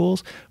on those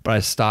schools, but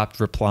I stopped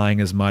replying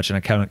as much, and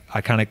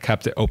I kind of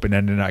kept it open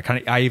ended.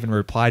 I even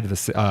replied to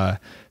the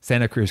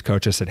Santa Cruz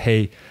coach. I said,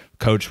 hey,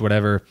 coach,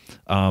 whatever.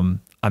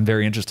 I'm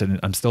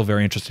still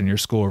very interested in your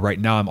school. Right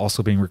now, I'm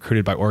also being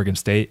recruited by Oregon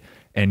State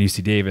and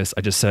UC Davis.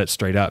 I just said it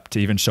straight up to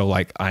even show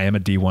like I am a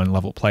D1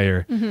 level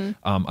player.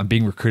 I'm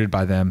being recruited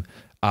by them.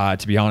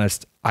 To be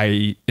honest,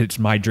 it's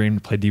my dream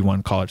to play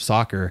D1 college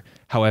soccer.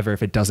 However,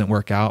 if it doesn't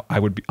work out, I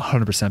would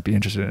 100% be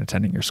interested in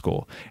attending your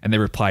school. And they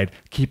replied,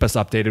 keep us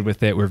updated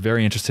with it. We're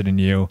very interested in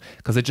you,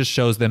 because it just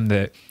shows them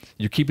that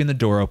you're keeping the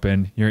door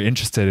open. You're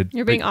interested.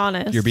 You're being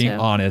honest. You're being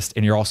honest.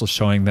 And you're also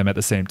showing them at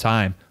the same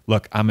time,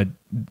 look, I'm a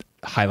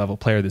high level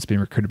player that's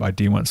being recruited by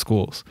D1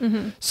 schools.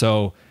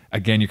 So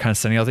again, you're kind of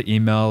sending out the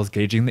emails,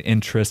 gauging the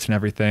interest and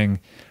everything.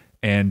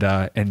 And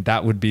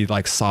that would be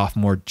like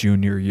sophomore,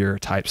 junior year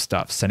type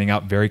stuff, sending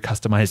out very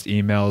customized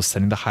emails,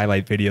 sending the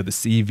highlight video, the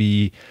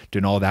CV,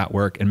 doing all that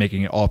work and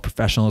making it all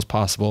professional as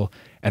possible.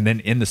 And then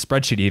in the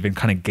spreadsheet, even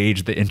kind of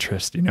gauge the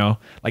interest,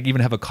 like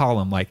even have a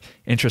column like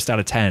interest out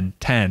of 10,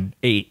 10,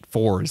 8,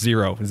 4,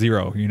 0,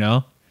 0,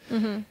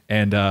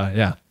 And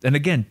and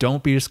again,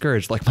 don't be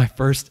discouraged. Like my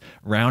first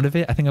round of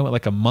it, I think I went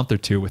like a month or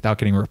two without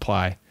getting a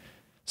reply.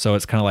 So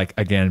it's kind of like,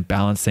 again,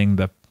 balancing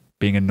the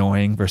being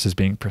annoying versus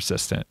being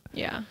persistent.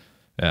 Yeah.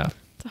 Yeah.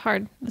 It's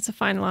a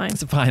fine line.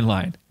 It's a fine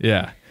line.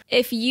 Yeah.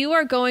 If you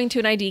are going to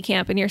an ID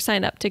camp and you're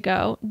signed up to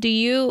go, do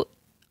you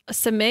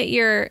submit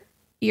your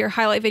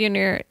highlight video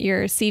and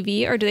your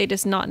CV, or do they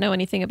just not know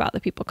anything about the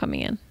people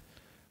coming in?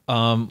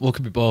 Well, it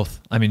could be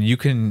both. I mean, you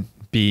can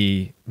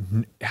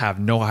have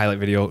no highlight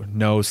video,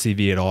 no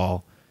CV at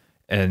all.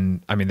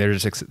 And I mean,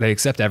 they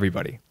accept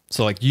everybody.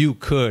 So like you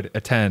could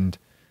attend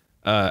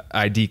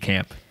ID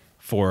camp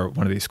for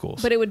one of these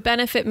schools. But it would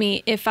benefit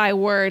me if I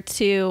were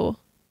to,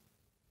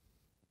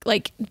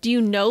 like,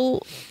 do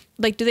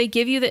they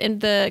give you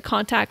the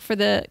contact for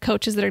the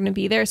coaches that are going to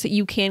be there so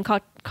you can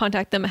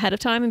contact them ahead of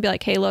time and be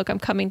like, hey, look, I'm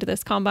coming to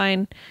this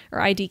combine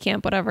or ID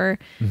camp, whatever.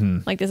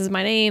 Like, this is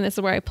my name, this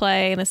is where I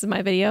play, and this is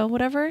my video,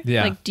 whatever.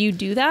 Yeah. Like, do you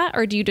do that,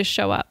 or do you just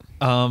show up?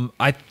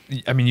 I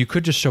mean, you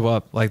could just show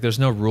up. Like, there's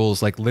no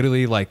rules. Like,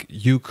 literally, like,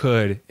 you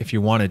could, if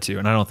you wanted to,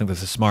 and I don't think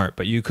this is smart,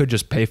 but you could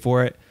just pay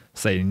for it,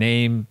 say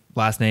name,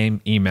 last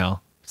name,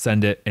 email,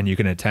 send it, and you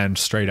can attend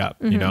straight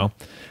up,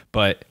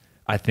 But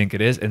I think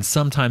it is. And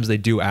sometimes they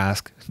do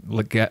ask,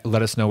 let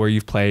us know where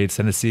you've played,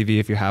 send a CV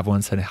if you have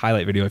one, send a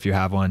highlight video if you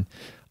have one,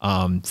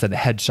 send a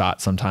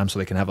headshot sometimes so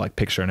they can have like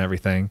picture and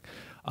everything.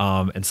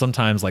 And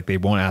sometimes like they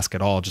won't ask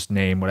at all, just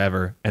name,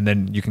 whatever. And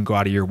then you can go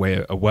out of your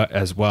way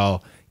as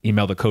well,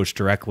 email the coach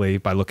directly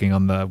by looking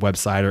on the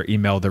website, or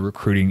email the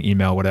recruiting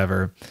email,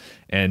 whatever,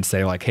 and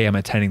say like, hey, I'm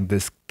attending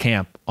this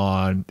camp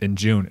in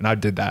June. And I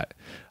did that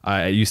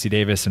at UC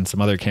Davis and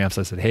some other camps.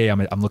 I said, hey,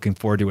 I'm looking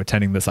forward to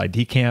attending this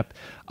ID camp.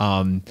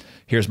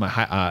 Here's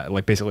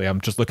my, basically I'm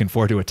just looking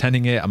forward to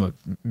attending it. I'm a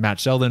Matt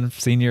Sheldon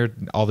senior,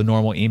 all the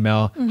normal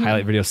email,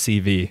 highlight video,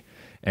 CV.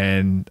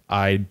 And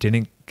I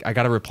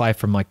got a reply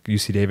from like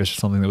UC Davis or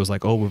something that was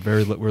like, oh,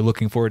 we're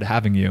looking forward to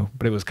having you.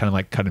 But it was kind of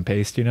like cut and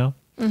paste,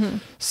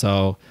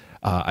 So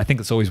I think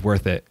it's always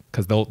worth it,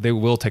 because they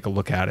will take a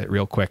look at it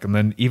real quick. And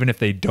then even if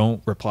they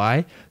don't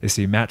reply, they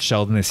see Matt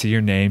Sheldon, they see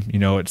your name,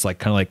 it's like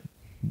kind of like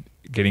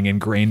getting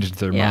ingrained into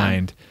their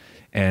mind,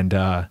 and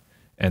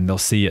they'll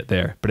see it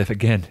there. But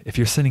if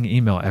you're sending an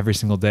email every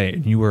single day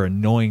and you are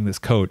annoying this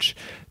coach,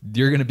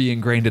 you're going to be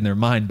ingrained in their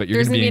mind, but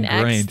you're going to be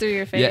ingrained. An X through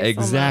your face. Yeah,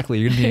 exactly.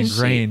 You're going to be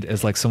ingrained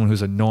as like someone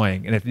who's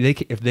annoying. And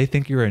if they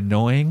think you're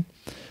annoying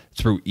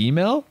through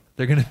email,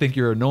 they're going to think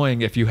you're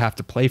annoying if you have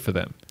to play for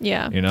them.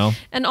 Yeah.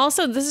 And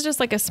also, this is just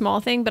like a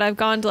small thing, but I've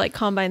gone to like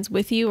combines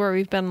with you where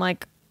we've been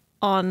like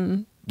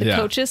on the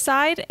coach's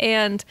side,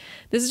 and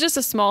this is just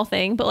a small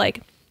thing, but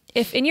like,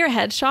 if in your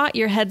headshot,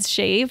 your head's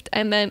shaved,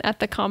 and then at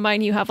the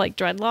combine you have like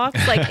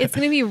dreadlocks, like it's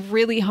going to be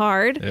really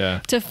hard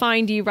to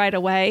find you right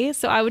away.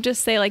 So I would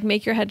just say like,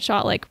 make your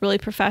headshot like really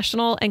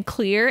professional and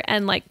clear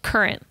and like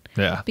current.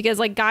 Yeah. Because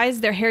like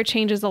guys, their hair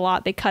changes a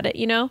lot. They cut it,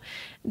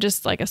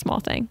 just like a small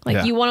thing.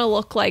 Like you want to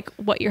look like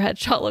what your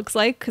headshot looks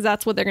like, because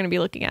that's what they're going to be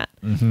looking at.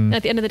 And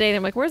at the end of the day,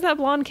 they're like, where's that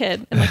blonde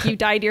kid? And like, you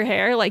dyed your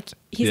hair. Like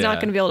he's not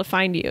going to be able to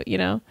find you,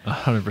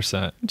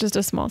 100%. Just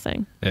a small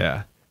thing.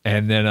 Yeah.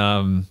 And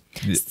then,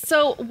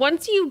 so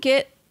once you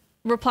get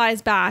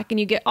replies back and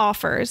you get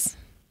offers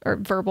or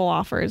verbal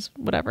offers,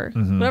 whatever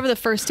the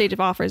first stage of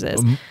offers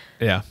is.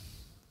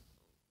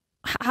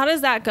 how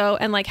does that go?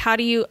 And like, how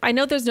do you, I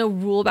know there's no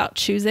rule about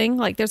choosing.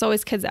 Like there's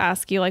always kids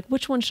ask you like,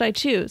 which one should I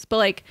choose? But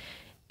like,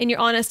 in your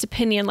honest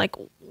opinion, like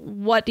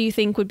what do you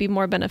think would be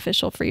more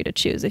beneficial for you to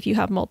choose if you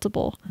have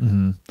multiple?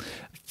 Mm-hmm.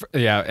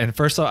 Yeah. And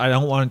first of all, I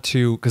don't want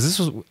to,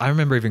 because I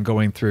remember even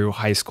going through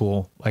high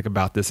school like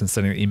about this and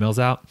sending emails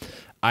out.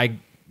 I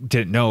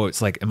didn't know.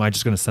 It's like, am I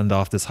just going to send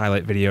off this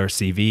highlight video or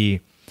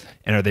CV?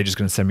 And are they just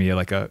going to send me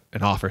like an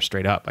offer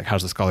straight up? Like,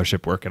 how's the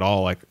scholarship work at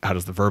all? Like, how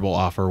does the verbal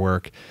offer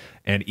work?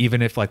 And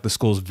even if like the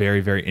school's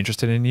very, very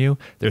interested in you,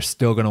 they're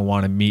still going to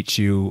want to meet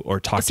you or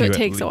talk to you. So it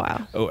takes a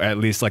while. At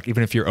least like,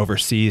 even if you're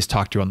overseas,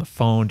 talk to you on the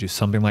phone, do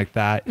something like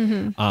that.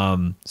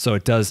 So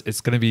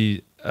it's going to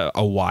be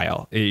a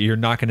while. You're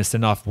not going to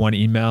send off one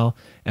email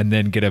and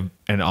then get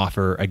an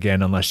offer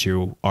again, unless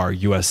you are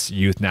U.S.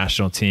 youth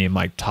national team,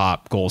 like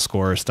top goal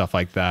scorer, stuff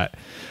like that.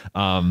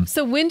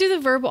 So when do the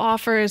verbal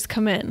offers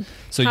come in?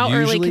 So how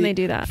usually, early can they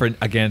do that? For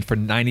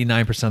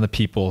 99% of the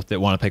people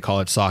that want to play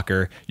college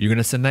soccer, you're going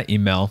to send that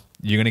email.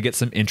 You're going to get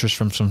some interest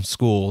from some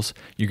schools.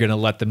 You're going to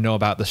let them know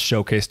about the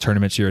showcase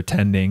tournaments you're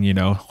attending,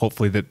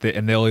 hopefully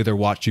and they'll either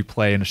watch you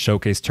play in a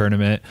showcase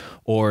tournament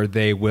or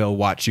they will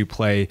watch you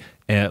play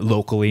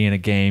locally in a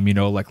game,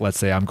 like let's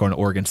say I'm going to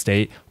Oregon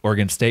State.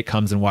 Oregon State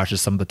comes and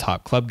watches some of the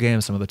top club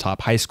games, some of the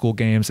top high school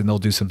games, and they'll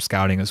do some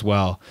scouting as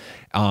well.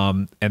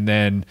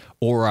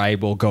 Or I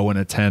will go and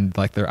attend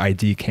like their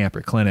ID camp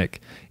or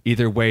clinic.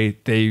 Either way,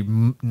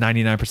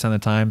 99% of the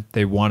time,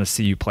 they want to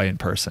see you play in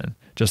person.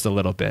 Just a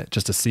little bit,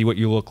 just to see what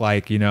you look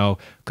like,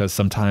 because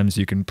sometimes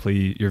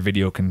your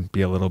video can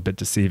be a little bit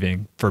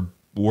deceiving for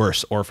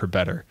worse or for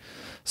better.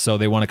 So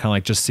they want to kind of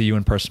like just see you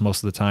in person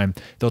most of the time.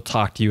 They'll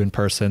talk to you in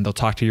person. They'll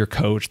talk to your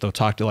coach. They'll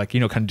talk to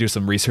kind of do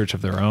some research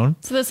of their own.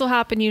 So this will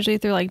happen usually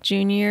through like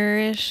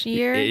junior-ish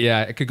year?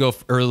 Yeah, it could go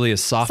early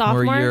as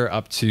sophomore year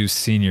up to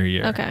senior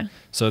year. Okay.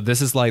 So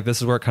this is where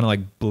it kind of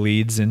like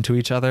bleeds into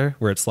each other,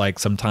 where it's like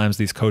sometimes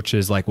these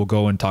coaches like will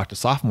go and talk to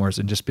sophomores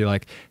and just be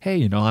like,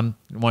 hey, I want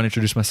to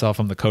introduce myself.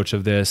 I'm the coach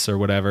of this or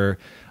whatever.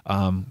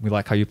 We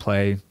like how you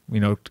play,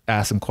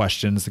 ask some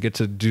questions to get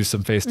to do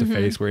some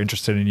face-to-face. We're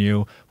interested in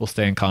you. We'll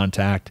stay in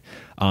contact.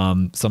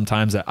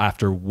 Sometimes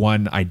after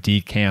one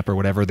ID camp or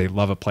whatever, they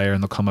love a player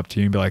and they'll come up to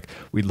you and be like,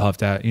 we'd love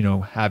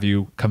to, have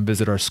you come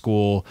visit our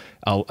school,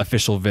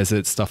 official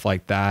visits, stuff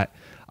like that.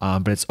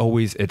 But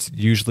it's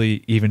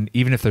usually, even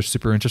if they're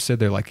super interested,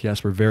 they're like,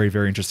 yes, we're very,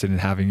 very interested in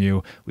having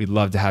you. We'd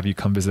love to have you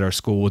come visit our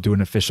school. We'll do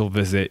an official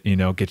visit,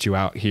 get you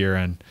out here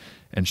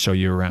and show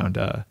you around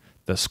the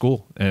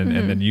school.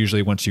 And then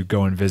usually once you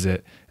go and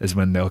visit is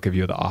when they'll give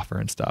you the offer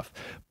and stuff.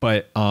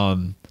 But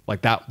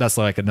like that's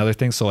like another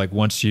thing. So like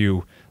once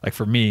you, like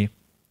for me,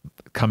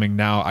 coming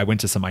now, I went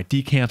to some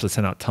ID camps. I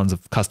sent out tons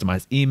of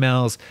customized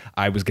emails.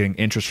 I was getting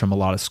interest from a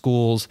lot of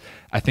schools.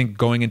 I think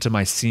going into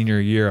my senior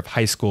year of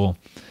high school,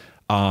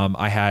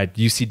 I had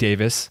UC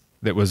Davis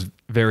that was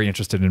very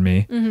interested in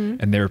me,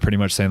 and they were pretty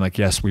much saying like,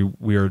 yes,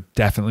 we are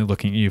definitely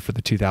looking at you for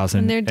the 2000.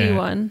 And they're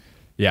D1.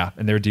 Yeah,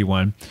 and they're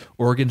D1.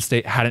 Oregon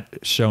State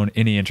hadn't shown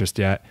any interest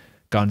yet.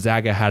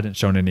 Gonzaga hadn't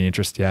shown any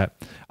interest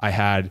yet. I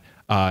had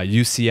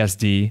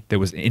UCSD that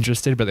was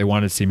interested, but they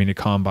wanted to see me in a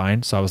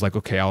combine. So I was like,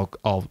 okay,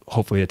 I'll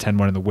hopefully attend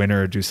one in the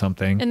winter or do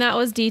something. And that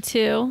was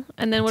D2.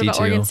 And then what about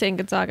Oregon State and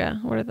Gonzaga?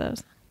 What are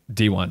those?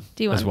 D1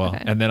 as well.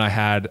 Okay. And then I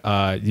had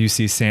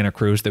UC Santa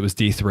Cruz that was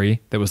D3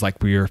 that was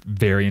like, we were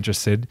very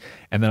interested.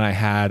 And then I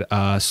had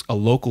a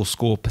local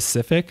school,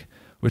 Pacific,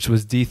 which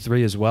was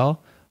D3 as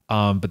well.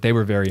 But they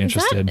were very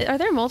interested. Are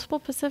there multiple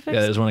Pacifics?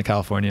 Yeah, there's one in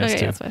California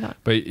too. That's what I thought.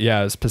 But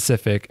yeah, it was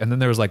Pacific. And then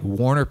there was like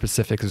Warner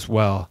Pacific as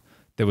well.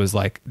 That was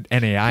like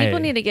NAIA. People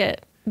need to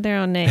get their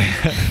own name.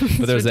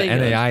 But there was an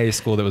NAIA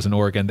school that was in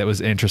Oregon that was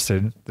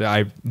interested.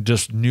 I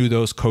just knew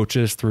those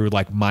coaches through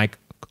like my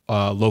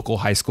local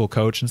high school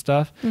coach and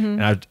stuff.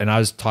 And I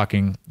was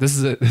talking, this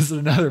is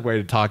another way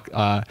to talk.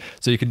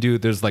 So you can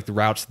there's like the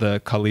routes to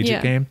the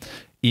collegiate game.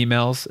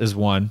 Emails is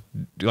one,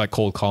 like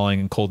cold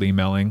calling and cold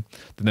emailing.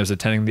 Then there's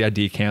attending the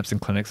ID camps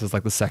and clinics is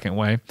like the second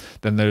way.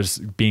 Then there's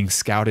being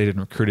scouted and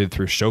recruited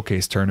through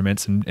showcase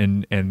tournaments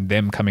and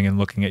them coming and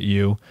looking at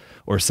you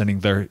or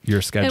sending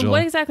your schedule. And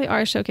what exactly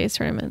are showcase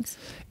tournaments?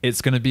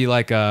 It's going to be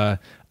like a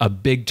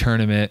big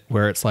tournament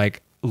where it's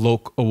like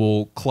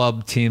local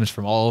club teams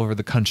from all over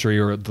the country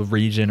or the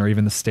region or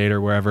even the state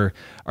or wherever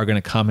are going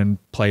to come and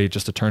play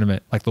just a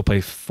tournament. Like they'll play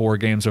 4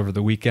 games over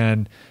the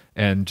weekend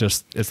and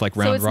just it's like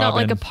round robin. So it's not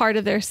like a part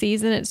of their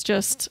season. It's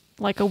just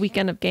like a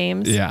weekend of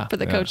games for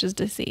the coaches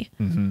to see.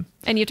 And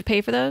you have to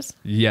pay for those?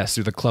 Yes.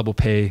 So the club will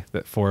pay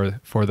for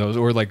those,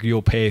 or like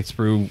you'll pay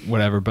through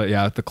whatever. But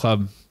yeah, the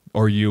club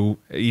or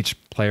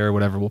each player or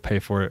whatever will pay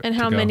for it. And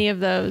how many of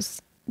those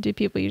do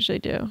people usually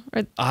do?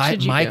 Or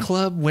my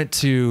club went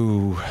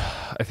to,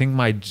 I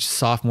think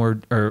sophomore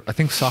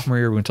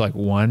year we went to like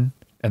 1.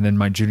 And then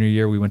my junior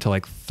year we went to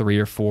like 3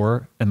 or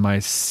 4. And my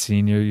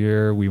senior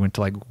year we went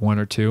to like 1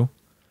 or 2.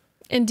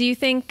 And do you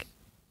think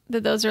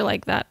that those are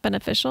like that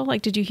beneficial?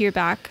 Like, did you hear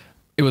back?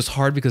 It was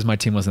hard because my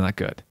team wasn't that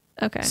good.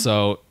 Okay.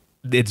 So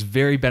it's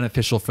very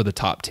beneficial for the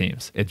top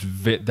teams.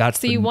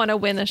 So you want to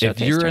win the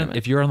showcase tournament.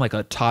 If you're on like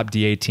a top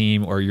DA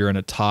team, or you're in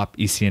a top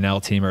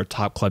ECNL team, or a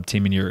top club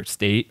team in your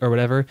state or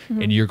whatever,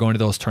 and you're going to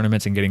those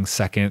tournaments and getting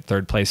second,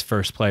 third place,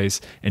 first place,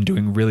 and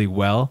doing really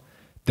well,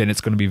 then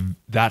it's going to be,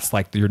 that's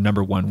like your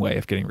number one way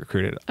of getting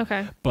recruited.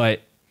 Okay.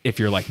 But if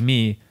you're like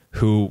me,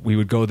 who we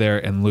would go there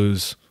and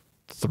lose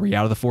 3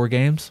 out of the 4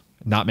 games,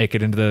 not make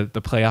it into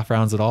the playoff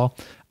rounds at all,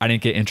 I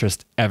didn't get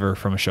interest ever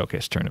from a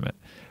showcase tournament.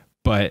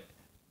 But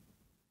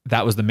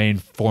that was the main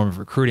form of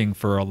recruiting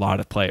for a lot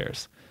of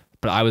players.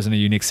 But I was in a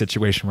unique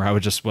situation where I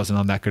just wasn't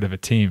on that good of a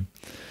team.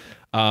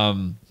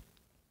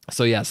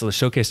 So the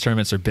showcase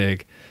tournaments are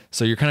big.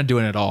 So you're kind of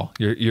doing it all.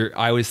 I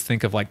always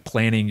think of like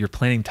you're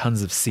planting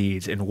tons of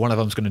seeds, and one of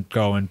them's going to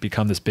go and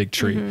become this big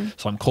tree.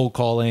 So I'm cold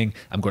calling,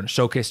 I'm going to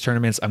showcase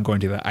tournaments, I'm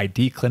going to the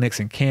ID clinics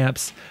and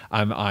camps.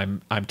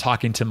 I'm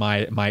talking to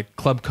my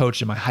club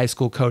coach and my high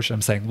school coach.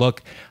 I'm saying,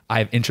 look, I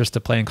have interest to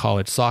play in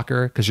college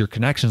soccer, because your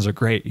connections are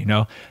great.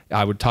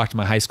 I would talk to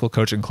my high school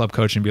coach and club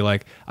coach and be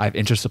like, I have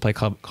interest to play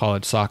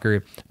college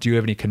soccer. Do you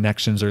have any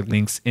connections or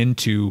links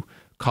into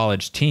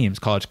college teams,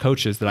 college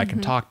coaches that I can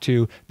talk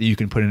to, that you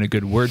can put in a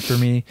good word for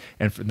me?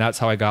 And that's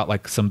how I got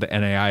like some of the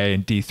NAIA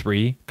and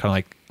D3 kind of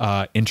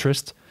like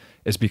interest,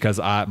 is because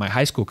my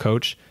high school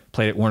coach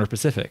played at Warner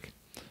Pacific.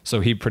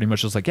 So he pretty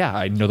much was like, yeah,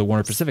 I know the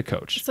Warner Pacific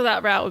coach. So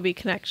that route would be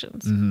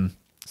connections.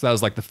 So that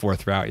was like the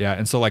 4th route. Yeah.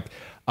 And so like,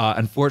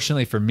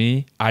 unfortunately for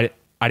me, I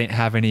didn't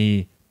have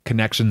any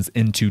connections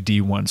into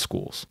D1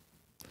 schools.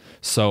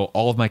 So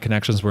all of my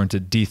connections were into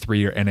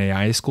D3 or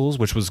NAIA schools,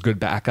 which was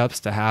good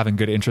backups to have and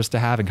good interest to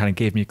have, and kind of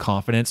gave me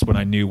confidence when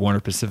I knew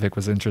Warner Pacific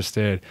was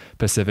interested,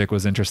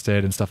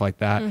 and stuff like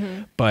that.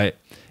 But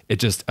it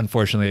just,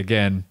 unfortunately,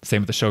 again,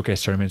 same with the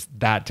showcase tournaments,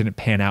 that didn't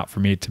pan out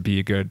for me to be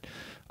a good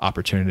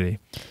opportunity.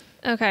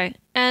 Okay.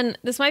 And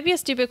this might be a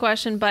stupid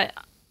question, but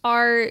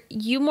are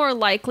you more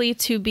likely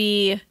to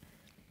be,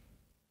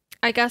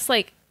 I guess,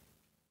 like,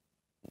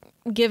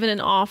 given an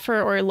offer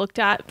or looked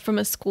at from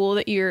a school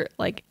that you're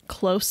like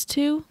close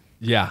to?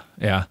 Yeah.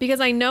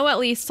 Because I know, at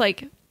least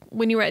like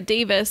when you were at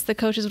Davis, the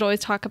coaches would always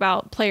talk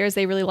about players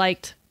they really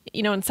liked,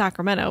 in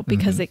Sacramento,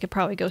 because they could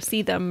probably go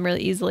see them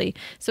really easily.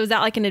 So is that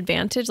like an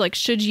advantage? Like,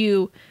 should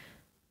you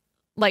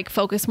like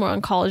focus more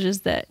on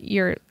colleges that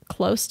you're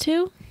close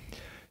to?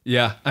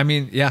 Yeah. I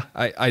mean, yeah,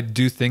 I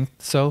do think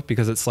so,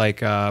 because it's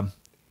like,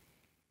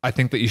 I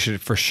think that you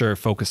should for sure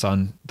focus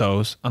on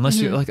those, unless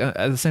you like,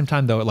 at the same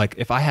time though, like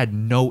if I had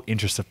no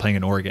interest of playing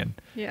in Oregon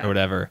or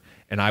whatever,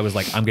 and I was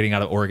like, I'm getting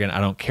out of Oregon,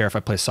 I don't care if I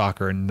play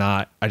soccer or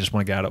not, I just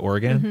want to get out of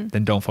Oregon,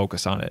 then don't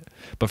focus on it.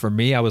 But for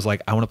me, I was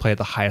like, I want to play at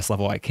the highest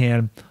level I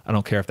can. I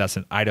don't care if that's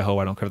in Idaho,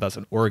 I don't care if that's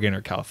in Oregon or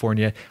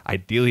California.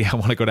 Ideally, I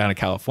want to go down to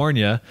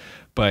California,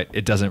 but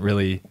it doesn't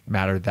really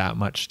matter that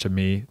much to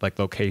me, like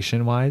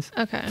location wise.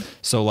 Okay.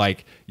 So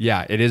like,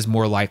 yeah, it is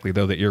more likely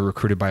though that you're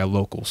recruited by a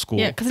local school.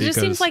 Yeah, because it just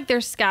seems like their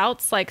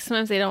scouts, like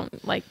sometimes they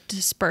don't like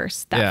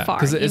disperse that far.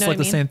 Because it's like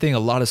the same thing. A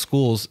lot of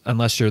schools,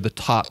 unless you're the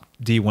top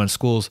D1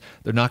 schools,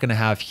 they're not going to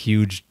have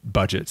huge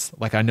budgets.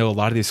 Like I know a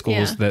lot of these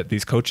schools that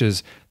these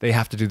coaches, they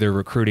have to do their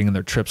recruiting and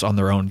their trips on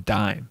their own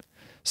dime.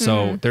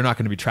 So they're not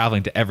going to be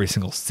traveling to every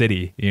single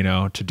city,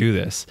 to do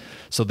this.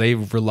 So they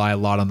rely a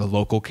lot on the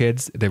local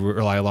kids. They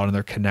rely a lot on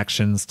their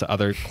connections to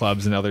other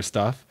clubs and other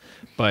stuff.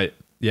 But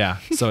yeah,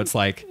 so it's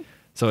like,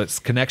 so it's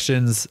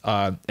connections.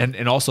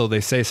 And also they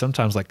say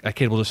sometimes like a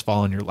kid will just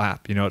fall in your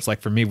lap. It's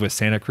like for me with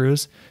Santa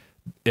Cruz,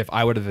 if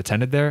I would have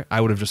attended there, I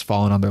would have just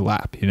fallen on their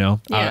lap,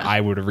 I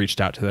would have reached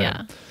out to them.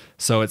 Yeah.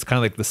 So it's kind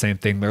of like the same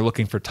thing. They're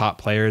looking for top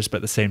players, but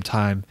at the same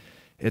time,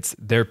 it's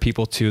their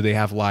people too. They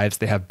have lives.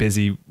 They have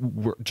busy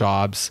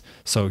jobs.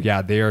 So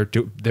yeah,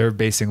 they're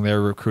basing their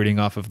recruiting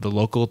off of the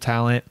local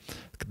talent,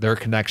 their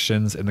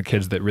connections, and the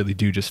kids that really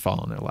do just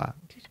fall in their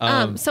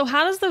lap. So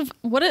how does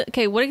what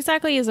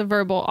exactly is a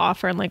verbal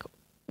offer, and like,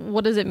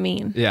 what does it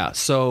mean? Yeah.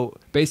 So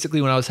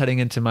basically when I was heading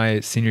into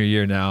my senior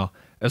year now,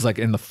 it was like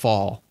in the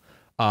fall,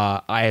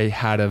 I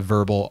had a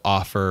verbal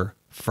offer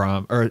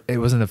or it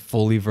wasn't a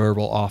fully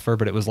verbal offer,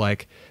 but it was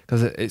like,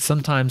 because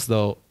sometimes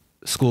though,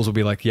 schools will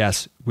be like,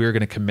 yes, we're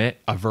going to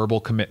commit a verbal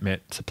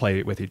commitment to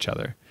play with each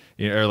other,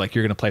 or like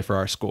you're going to play for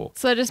our school.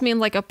 So that just means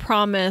like a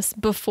promise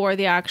before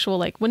the actual,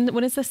 like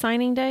when is the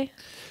signing day?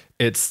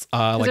 It's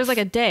there's like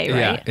a day, right?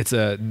 Yeah, it's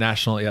a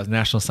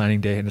national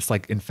signing day, and it's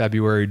like in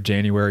February,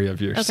 January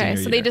of your senior year.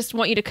 Okay, so they just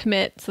want you to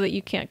commit so that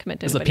you can't commit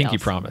to anybody else. It's a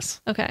pinky promise.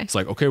 Okay. It's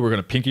like, okay, we're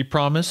gonna pinky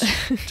promise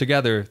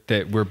together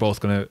that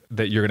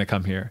that you're gonna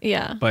come here.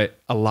 Yeah. But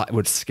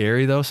what's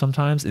scary though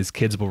sometimes is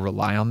kids will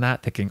rely on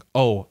that, thinking,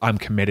 oh, I'm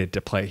committed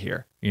to play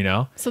here.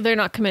 So they're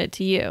not committed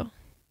to you,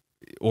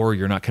 or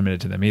you're not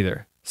committed to them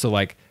either. So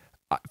like,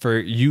 if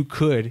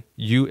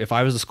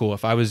I was a school,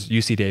 if I was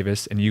UC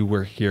Davis and you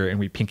were here and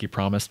we pinky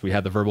promised, we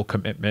had the verbal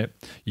commitment,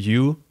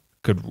 you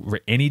could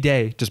any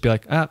day just be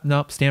like,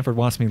 no, Stanford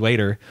wants me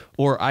later.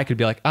 Or I could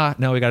be like,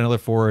 no, we got another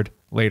forward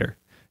later,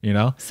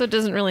 So it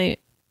doesn't really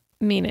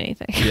mean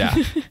anything. Yeah.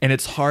 And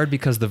it's hard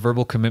because the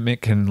verbal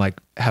commitment can like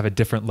have a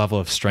different level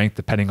of strength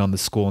depending on the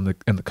school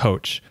and the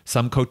coach.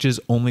 Some coaches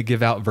only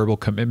give out verbal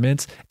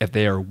commitments if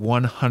they are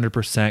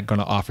 100% going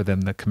to offer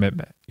them the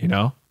commitment, you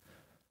know?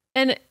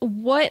 And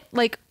what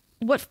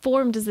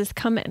form does this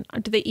come in?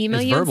 Do they email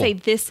It's you verbal. and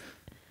say this?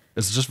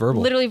 It's just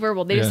verbal. Literally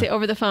verbal. They just say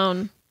over the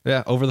phone.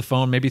 Yeah, over the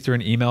phone, maybe through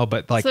an email,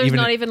 but like So there's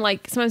not even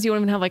like, sometimes you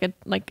don't even have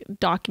like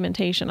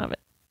documentation of it.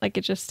 Like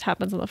it just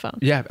happens on the phone.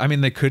 Yeah, I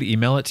mean they could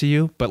email it to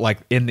you, but like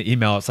in the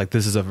email it's like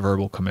this is a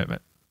verbal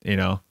commitment, you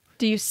know?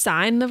 Do you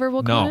sign the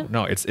verbal commitment?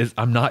 No, it's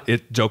I'm not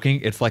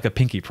joking, it's like a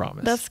pinky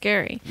promise. That's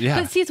scary.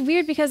 Yeah. But see, it's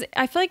weird because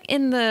I feel like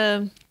in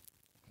the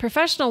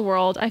professional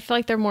world, I feel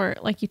like they're more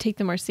like you take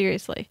them more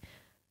seriously.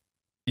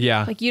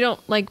 Yeah. Like you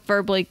don't like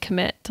verbally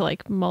commit to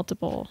like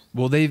multiple.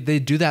 Well, they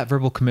do that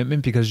verbal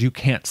commitment because you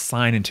can't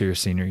sign into your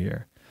senior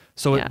year.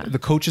 So the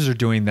coaches are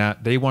doing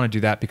that. They want to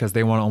do that because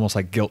they want to almost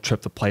like guilt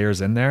trip the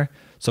players in there.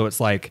 So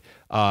it's like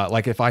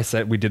if I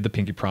said we did the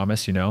pinky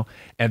promise, you know,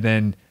 and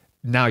then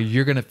now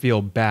you're going to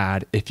feel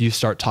bad if you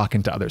start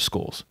talking to other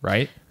schools,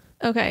 right?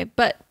 Okay.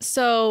 But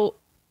so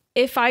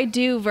if I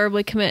do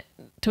verbally commit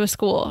to a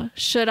school,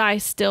 should I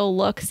still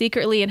look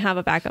secretly and have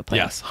a backup plan?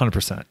 Yes,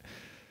 100%.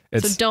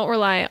 So don't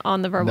rely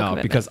on the verbal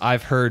commitment. Because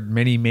I've heard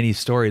many, many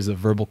stories of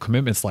verbal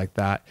commitments like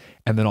that.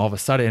 And then all of a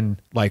sudden,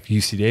 like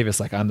UC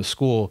Davis, like I'm the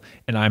school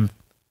and I'm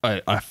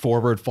a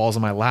forward falls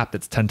in my lap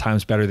that's 10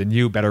 times better than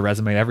you, better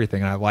resume,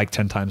 everything. And I like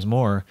 10 times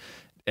more.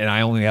 And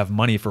I only have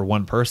money for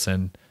one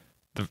person.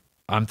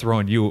 I'm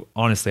throwing you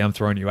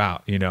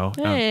out, you know?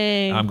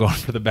 Hey. I'm going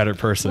for the better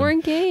person. We're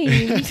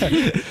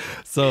engaged.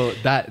 So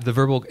that the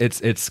verbal,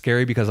 it's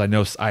scary because I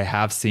know I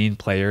have seen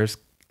players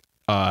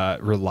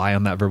rely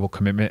on that verbal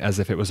commitment as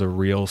if it was a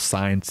real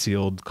signed,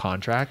 sealed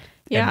contract.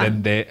 Yeah.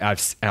 And then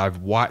I've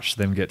watched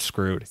them get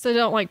screwed. So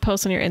don't like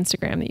post on your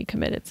Instagram that you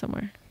committed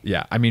somewhere.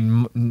 Yeah. I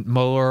mean,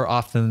 more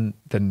often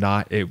than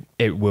not,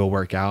 it will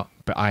work out,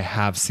 but I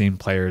have seen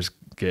players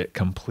get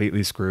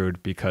completely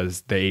screwed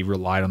because they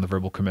relied on the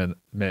verbal commitment.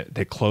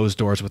 They closed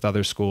doors with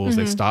other schools.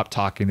 They stopped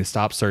talking, they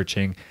stopped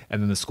searching.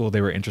 And then the school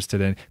they were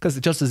interested in, because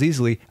just as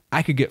easily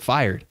I could get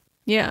fired.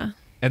 Yeah.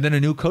 And then a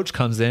new coach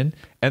comes in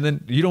and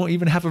then you don't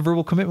even have a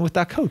verbal commitment with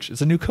that coach.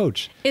 It's a new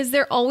coach. Is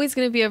there always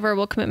going to be a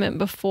verbal commitment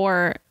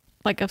before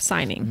like of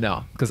signing?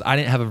 No, because I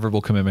didn't have a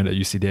verbal commitment at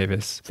UC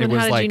Davis. So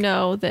how did you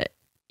know that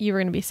you were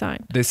going to be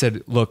signed? They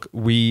said, look,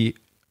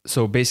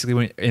 so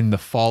basically in the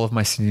fall of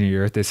my senior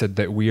year, they said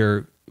that we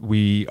are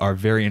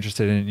very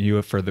interested in you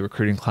for the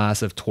recruiting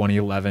class of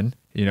 2011.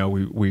 You know,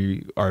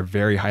 we are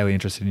very highly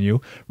interested in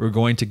you. We're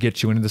going to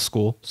get you into the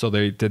school. So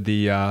they did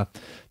the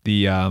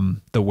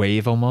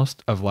wave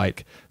almost of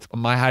like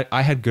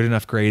I had good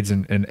enough grades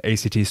and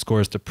ACT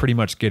scores to pretty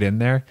much get in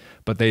there,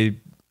 but they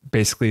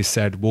basically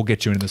said, we'll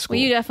get you into the school.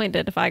 Well, you definitely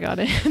did if I got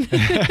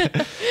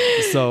in.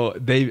 So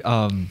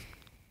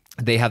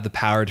they have the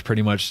power to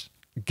pretty much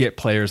get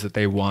players that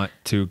they want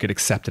to get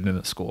accepted in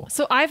the school.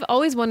 So I've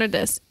always wondered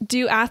this.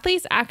 Do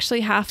athletes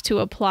actually have to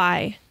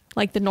apply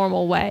like the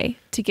normal way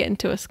to get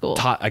into a school?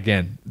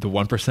 Again, the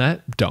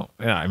 1% don't.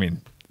 Yeah, I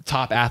mean,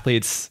 top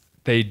athletes,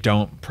 they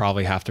don't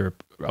probably have to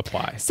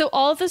apply. So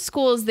all the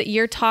schools that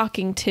you're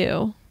talking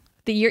to,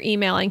 that you're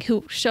emailing,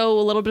 who show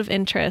a little bit of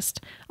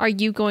interest, are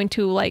you going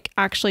to like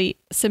actually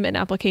submit an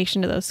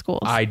application to those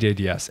schools? I did,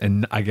 yes.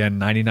 And again,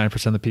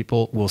 99% of the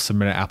people will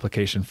submit an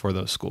application for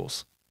those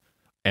schools.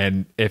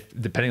 And if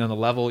depending on the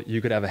level, you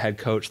could have a head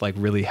coach like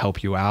really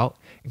help you out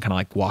and kind of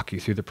like walk you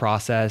through the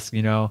process.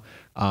 You know,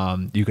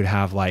 you could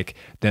have like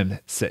them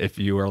if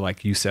you are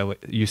like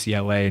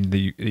UCLA and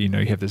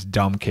you have this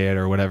dumb kid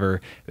or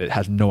whatever that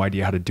has no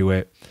idea how to do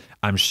it.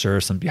 I'm sure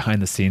some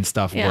behind the scenes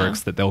stuff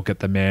works that they'll get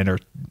them in or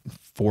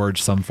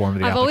forge some form of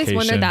the application. I've always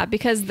wondered that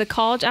because the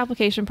college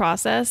application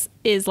process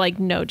is like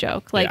no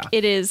joke. Like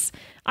it is.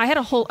 I had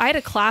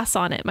a class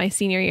on it my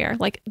senior year.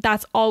 Like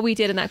that's all we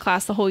did in that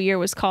class the whole year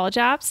was college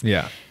apps.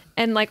 Yeah.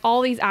 And like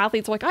all these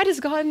athletes are like, I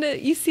just got into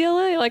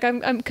UCLA. Like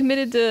I'm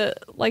committed to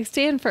like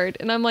Stanford.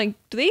 And I'm like,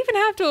 do they even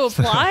have to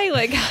apply?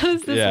 Like, how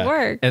does this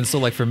work? And so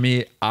like for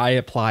me, I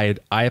applied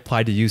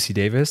to UC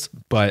Davis,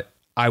 but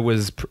I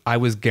was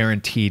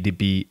guaranteed to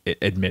be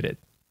admitted.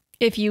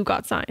 If you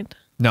got signed.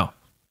 No,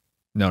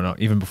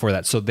 even before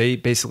that. So they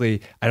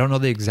basically, I don't know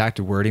the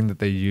exact wording that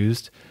they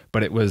used,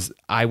 but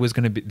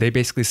they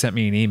basically sent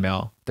me an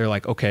email. They're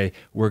like, okay,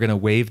 we're going to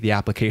waive the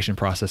application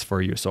process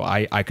for you. So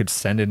I could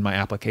send in my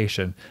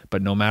application,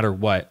 but no matter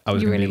what, I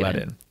was going to be let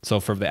in. So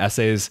for the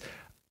essays,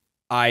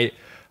 my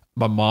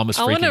mom was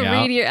freaking out.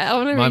 I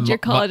want to read your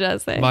college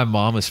essay. My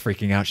mom was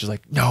freaking out. She's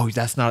like, no,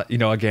 that's not,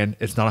 again,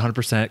 it's not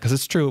 100% because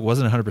it's true. It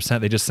wasn't 100%.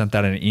 They just sent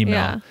that in an email.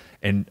 Yeah.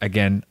 And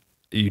again,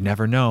 you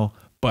never know,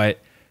 but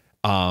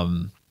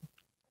I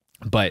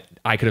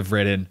could have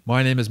written,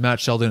 my name is Matt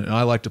Sheldon and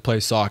I like to play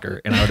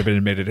soccer, and I would have been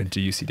admitted into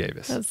UC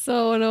Davis. That's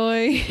so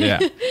annoying. Yeah.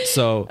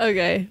 So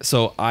okay.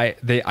 So I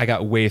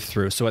got waved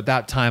through. So at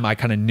that time I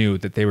kind of knew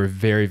that they were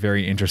very,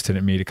 very interested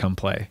in me to come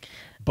play.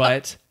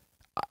 But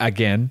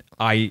again,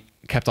 I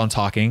kept on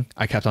talking.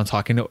 I kept on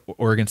talking to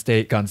Oregon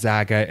State,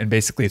 Gonzaga, and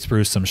basically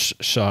through some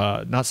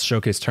not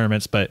showcase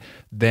tournaments, but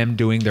them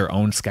doing their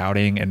own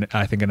scouting, and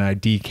I think an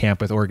ID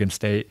camp with Oregon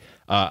State,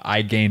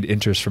 I gained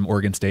interest from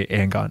Oregon State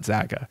and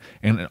Gonzaga.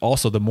 And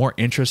also, the more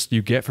interest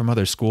you get from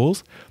other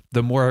schools,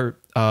 the more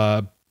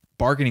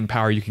bargaining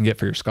power you can get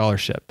for your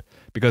scholarship.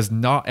 Because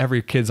not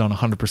every kid's on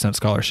 100%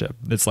 scholarship.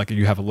 It's like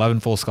you have 11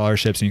 full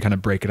scholarships and you kind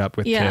of break it up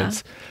with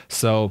kids.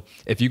 So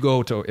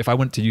if I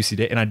went to UC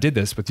Davis, and I did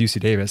this with UC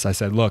Davis, I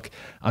said, look,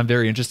 I'm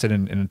very interested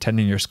in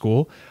attending your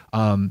school.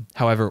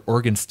 However,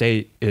 Oregon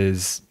State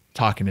is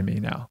talking to me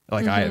now.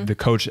 Like the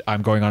coach,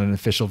 I'm going on an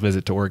official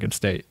visit to Oregon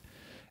State.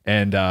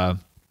 And that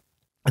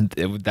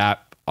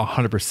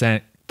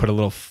 100% put a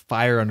little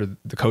fire under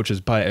the coach's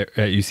butt at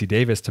UC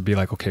Davis to be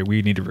like, okay,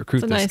 we need to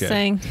recruit this kid.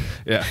 Saying.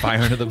 Yeah, fire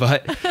under the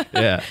butt.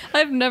 Yeah.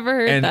 I've never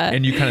heard that.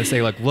 And you kind of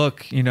say like,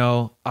 look,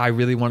 I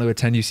really want to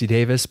attend UC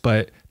Davis,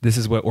 but this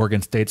is what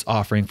Oregon State's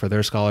offering for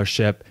their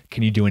scholarship.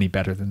 Can you do any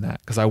better than that?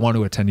 Because I want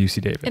to attend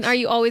UC Davis. And are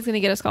you always going to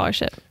get a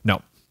scholarship?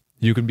 No.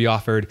 You can be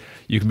offered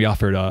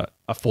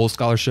a full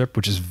scholarship,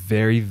 which is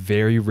very,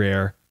 very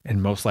rare.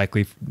 And most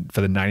likely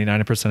for the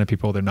 99% of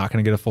people, they're not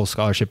going to get a full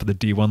scholarship at the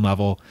D1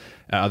 level.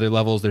 At other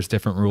levels, there's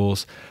different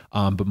rules.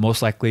 But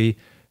most likely,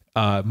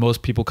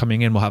 most people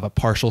coming in will have a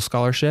partial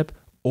scholarship,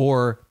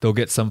 or they'll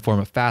get some form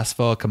of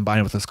FAFSA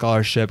combined with a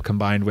scholarship,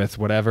 combined with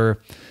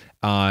whatever.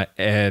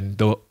 And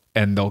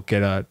they'll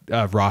get a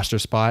roster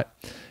spot.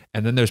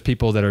 And then there's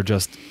people that are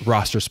just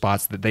roster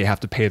spots that they have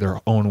to pay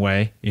their own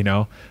way.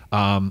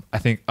 I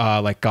think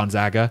like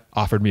Gonzaga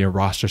offered me a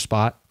roster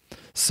spot.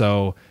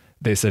 So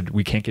they said,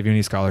 we can't give you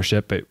any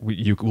scholarship, but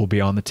you will be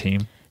on the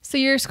team. So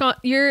your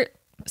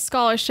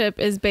scholarship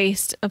is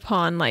based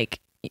upon like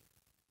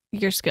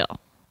your skill.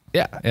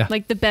 Yeah.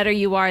 Like the better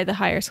you are, the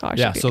higher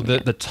scholarship. Yeah. So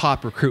the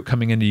top recruit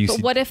coming into UC.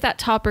 But what if that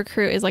top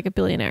recruit is like a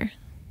billionaire?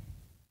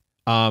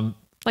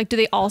 Like, do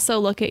they also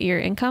look at your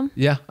income?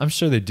 Yeah, I'm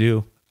sure they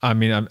do. I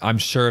mean, I'm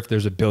sure if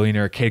there's a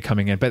billionaire kid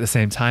coming in, but at the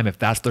same time, if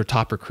that's their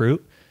top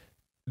recruit,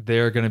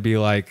 they're going to be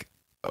like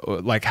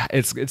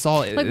it's all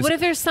like, what if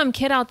there's some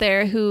kid out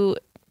there who,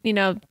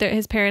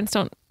 his parents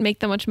don't make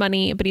that much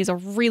money, but he's a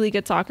really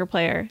good soccer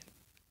player.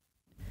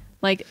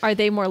 Like, are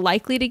they more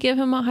likely to give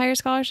him a higher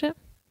scholarship?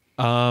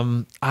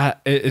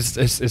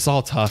 It's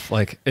all tough.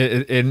 Like,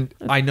 and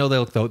I know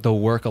they'll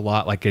work a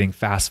lot, like getting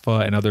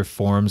FAFSA and other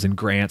forms and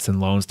grants and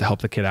loans to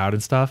help the kid out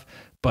and stuff.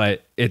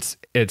 But it's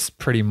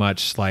pretty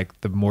much like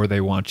the more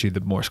they want you,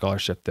 the more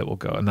scholarship that will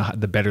go, and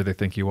the better they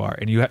think you are,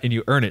 and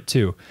you earn it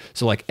too.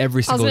 So like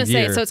every single year, I was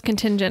gonna say, so it's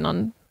contingent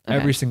on. Okay.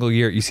 Every single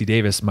year at UC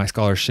Davis, my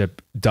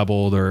scholarship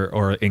doubled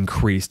or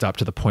increased up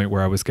to the point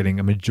where I was getting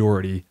a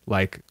majority,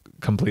 like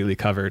completely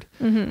covered.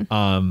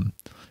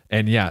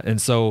 Mm-hmm.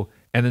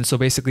 So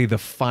basically the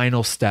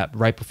final step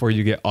right before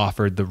you get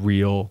offered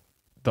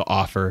the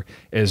offer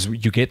is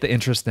you get the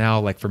interest now.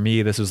 Like for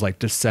me, this was like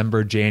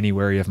December,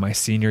 January of my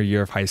senior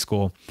year of high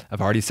school.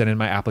 I've already sent in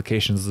my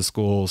applications to the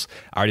schools.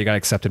 I already got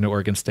accepted to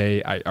Oregon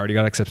State. I already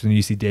got accepted to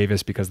UC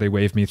Davis because they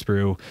waived me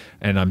through,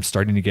 and I'm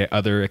starting to get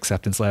other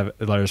acceptance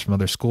letters from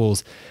other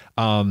schools.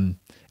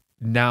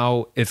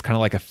 Now it's kind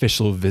of like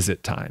official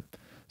visit time.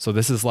 So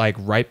this is like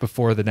right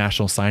before the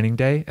National Signing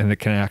Day, and it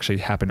can actually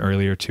happen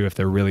earlier too if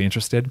they're really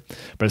interested,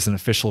 but it's an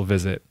official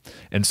visit.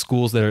 And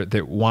schools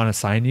that want to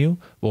sign you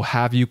will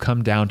have you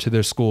come down to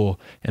their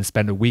school and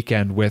spend a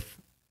weekend with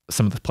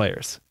some of the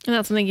players. And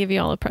that's when they give you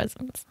all the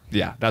presents.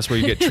 Yeah, that's where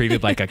you get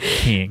treated like a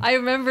king. I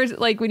remember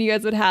like when you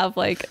guys would have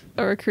like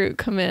a recruit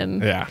come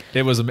in. Yeah,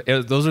 that was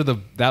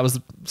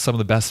some of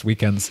the best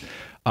weekends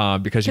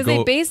because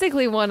they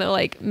basically want to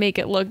like make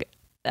it look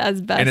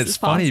as best as possible. And it's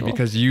funny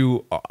because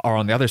you are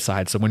on the other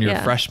side. So when you're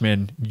a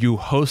freshman, you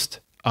host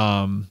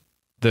the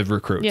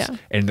recruits,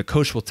 and the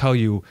coach will tell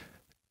you,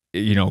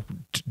 like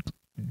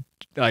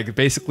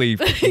basically.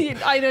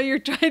 I know you're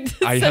trying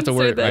to. I have to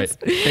word it right.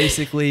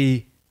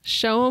 Basically,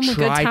 show him a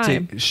good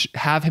time.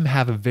 Have him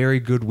have a very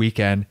good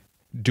weekend.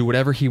 Do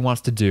whatever he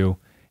wants to do,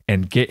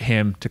 and get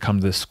him to come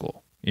to this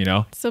school.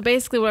 So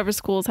basically, whatever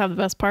schools have the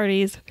best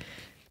parties.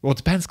 Well, it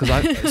depends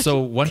so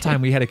one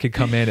time we had a kid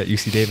come in at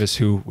UC Davis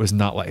who was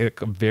not like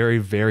very,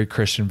 very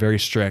Christian, very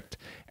strict.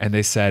 And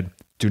they said,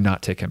 do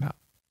not take him out.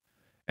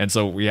 And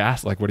so we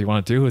asked, like, what do you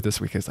want to do with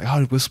this weekend? It's like,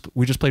 oh,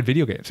 we just played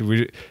video games.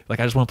 I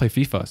just want to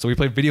play FIFA. So we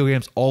played video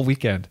games all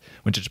weekend.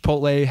 Went to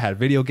Chipotle, had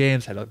video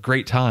games, had a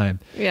great time.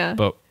 Yeah.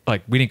 But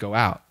like, we didn't go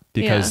out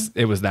because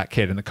it was that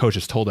kid. And the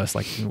coaches told us,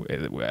 like,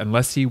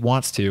 unless he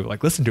wants to,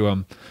 like, listen to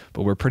him.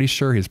 But we're pretty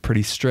sure he's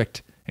pretty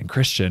strict and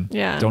Christian.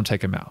 Yeah. Don't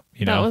take him out.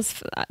 That was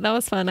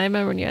fun. I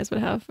remember when you guys would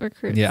have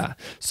recruits. Yeah.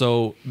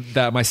 So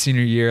that my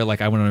senior year,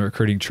 like I went on a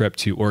recruiting trip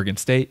to Oregon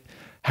State,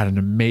 had an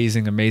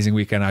amazing, amazing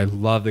weekend. I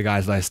love the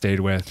guys that I stayed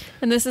with.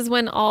 And this is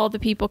when all the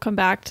people come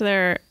back to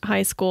their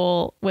high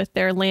school with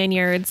their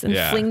lanyards and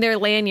fling their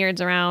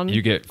lanyards around.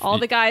 You get all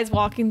the guys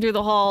walking through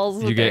the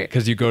halls.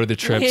 Because you go to the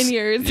trips.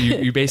 Lanyards.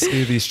 you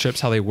basically, these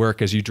trips, how they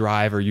work is you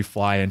drive or you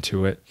fly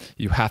into it.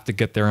 You have to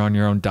get there on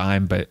your own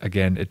dime. But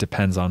again, it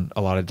depends on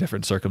a lot of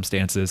different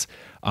circumstances.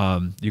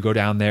 You go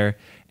down there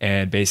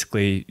and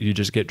basically you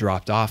just get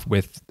dropped off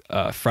with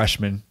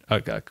freshmen,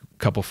 a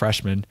couple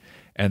freshmen,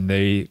 and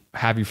they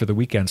have you for the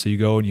weekend. So you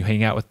go and you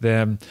hang out with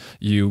them.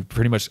 You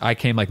pretty much, I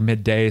came like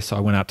midday, so I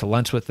went out to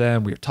lunch with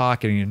them. We were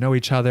talking, you know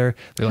each other.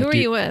 They're Who like, were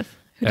you with?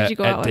 Who did you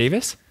go out with?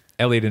 Davis,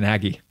 Elliot, and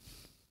Aggie.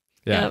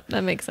 Yeah, yep,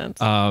 that makes sense.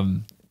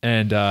 And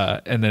then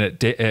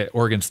at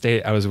Oregon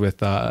State, I was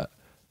with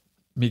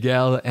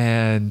Miguel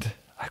and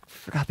I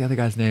forgot the other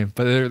guy's name,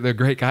 but they're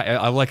great guy.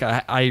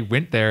 I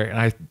went there and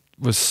I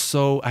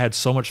had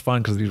so much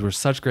fun because these were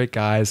such great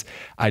guys.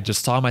 I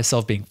just saw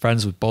myself being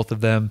friends with both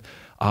of them.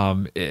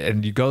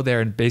 And you go there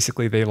and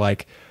basically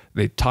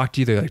they talk to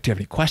you. They're like, do you have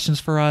any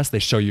questions for us? They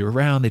show you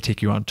around. They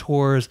take you on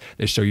tours.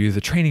 They show you the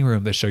training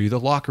room. They show you the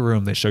locker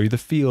room. They show you the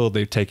field.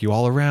 They take you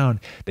all around.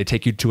 They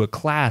take you to a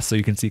class so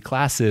you can see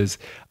classes.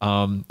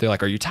 They're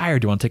like, are you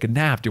tired? Do you want to take a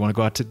nap? Do you want to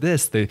go out to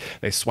this? They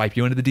swipe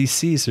you into the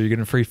DC so you're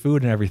getting free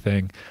food and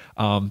everything.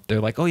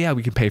 They're like, oh yeah,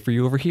 we can pay for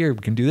you over here.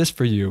 We can do this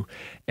for you.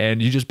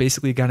 And you just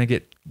basically kind of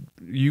get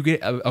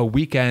a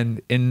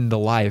weekend in the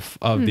life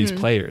of these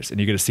players, and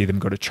you get to see them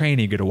go to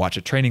training. You get to watch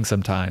a training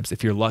sometimes.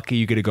 If you're lucky,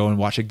 you get to go and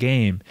watch a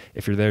game.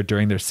 If you're there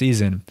during their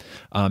season,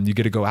 you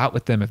get to go out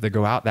with them. If they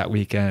go out that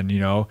weekend,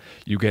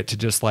 you get to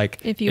just like,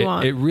 if you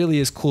want. It really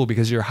is cool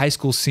because you're a high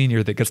school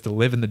senior that gets to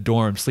live in the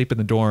dorms, sleep in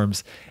the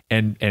dorms,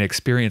 and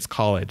experience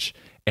college.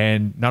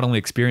 And not only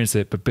experience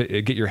it, but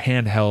get your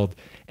hand held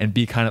and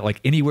be kind of like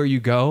anywhere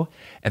you go.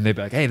 And they'd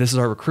be like, hey, this is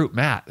our recruit,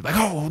 Matt. They're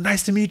like, oh,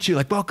 nice to meet you.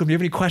 Like, welcome. Do you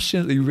have any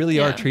questions? You really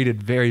are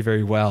treated very,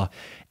 very well.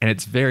 And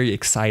it's very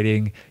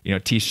exciting,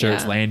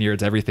 t-shirts,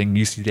 lanyards, everything,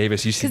 UC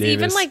Davis. Because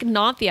even like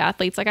not the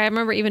athletes, like I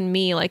remember even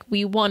me, like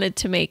we wanted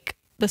to make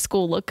the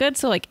school look good.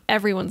 So like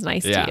everyone's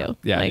nice to you.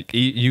 Yeah. Like,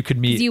 you could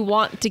meet, you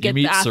want to get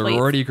the athletes.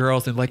 Sorority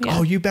girls and like,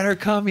 oh, you better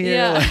come here.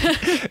 Yeah.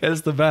 Like,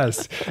 it's the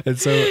best. And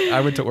so I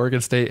went to Oregon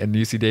State and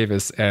UC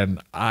Davis,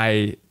 and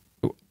I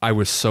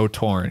was so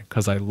torn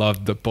because I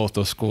loved both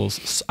those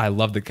schools. I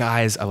love the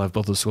guys. I love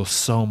both those schools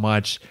so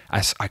much.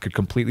 I could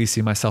completely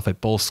see myself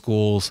at both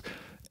schools.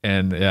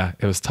 And yeah,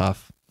 it was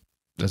tough.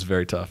 It was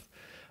very tough.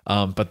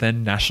 But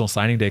then National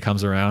Signing Day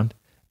comes around.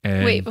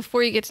 And wait,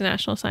 before you get to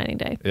National Signing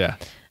Day. Yeah.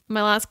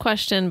 My last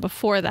question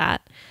before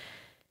that.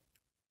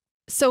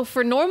 So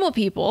for normal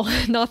people,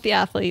 not the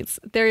athletes,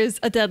 there is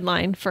a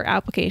deadline for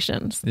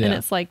applications. And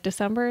it's like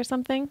December or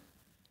something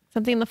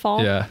in the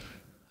fall. Yeah.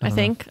 I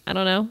think. I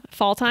don't know.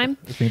 Fall time.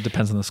 I think it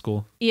depends on the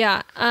school.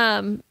 Yeah.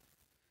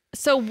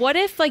 So what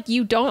if like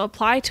you don't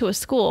apply to a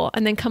school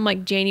and then come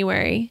like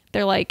January,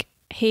 they're like,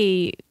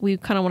 hey, we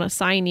kind of want to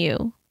sign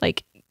you.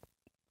 Like,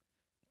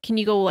 can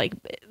you go like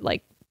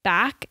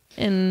back?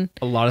 And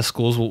a lot of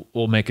schools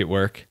will make it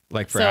work.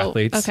 Like for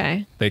athletes,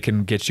 okay, they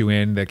can get you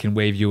in, they can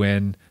waive you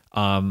in.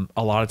 A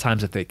lot of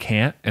times if they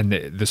can't, and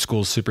the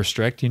school's super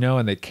strict,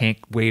 and they can't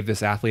waive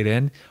this athlete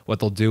in, what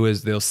they'll do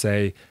is they'll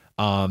say,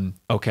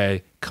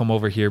 okay, come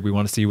over here. We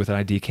want to see you with an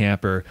ID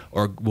camp, or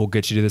we'll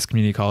get you to this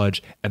community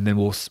college, and then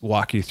we'll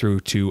walk you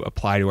through to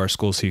apply to our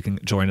school so you can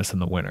join us in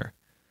the winter.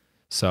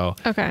 So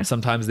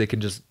sometimes they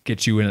can just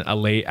get you in a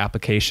late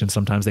application.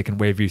 Sometimes they can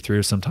waive you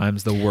through.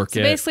 Sometimes they'll work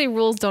it. Basically,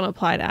 rules don't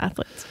apply to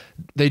athletes.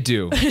 They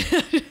do,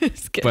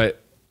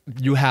 but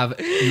you have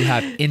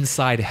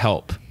inside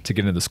help to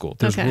get into the school.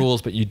 There's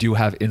rules, but you do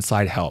have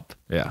inside help.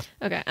 Yeah.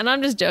 Okay, and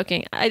I'm just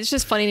joking. It's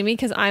just funny to me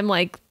because I'm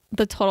like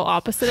the total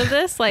opposite of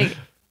this. Like,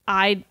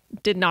 I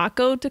did not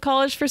go to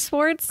college for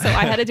sports, so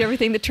I had to do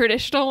everything the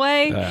traditional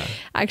way.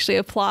 Actually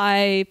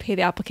apply, pay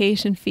the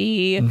application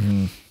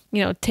fee.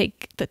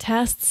 Take the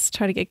tests,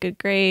 try to get good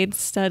grades,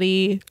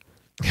 study,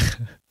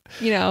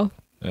 the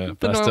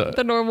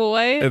normal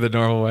way. The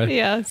normal way.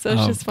 Yeah. So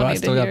it's just funny. But I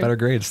still got better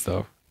grades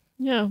though.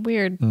 Yeah.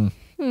 Weird.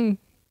 I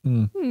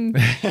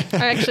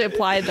actually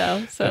applied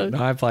though. So no,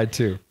 I applied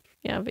too.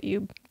 Yeah. But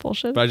you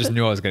bullshit. But I just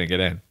knew I was going to get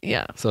in.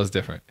 Yeah. So it's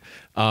different.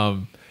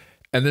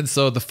 And then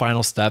so the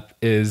final step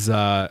is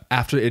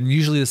after, and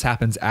usually this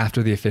happens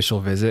after the official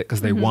visit because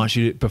they want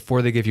you to,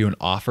 before they give you an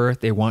offer,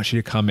 they want you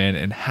to come in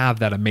and have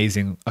that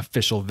amazing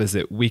official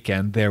visit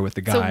weekend there with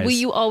the guys. So will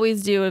you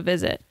always do a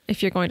visit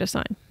if you're going to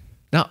sign?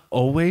 Not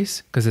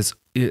always, because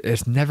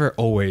it's never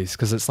always,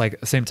 because it's like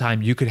at the same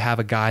time you could have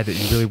a guy that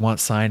you really want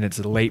signed. It's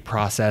a late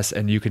process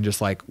and you can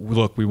just like,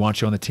 look, we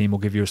want you on the team. We'll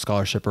give you a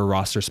scholarship or a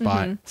roster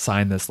spot.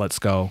 Sign this. Let's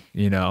go.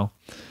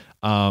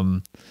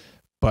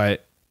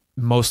 But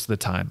most of the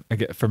time,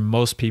 for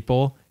most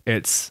people,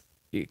 it's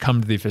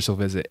come to the official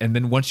visit. And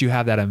then once you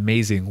have that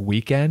amazing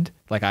weekend,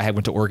 like I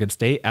went to Oregon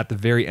State, at the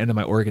very end of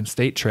my Oregon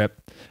State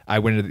trip, I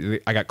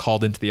got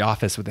called into the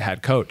office with the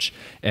head coach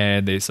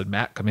and they said,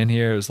 Matt, come in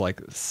here. It was like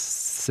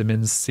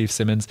Steve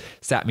Simmons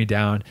sat me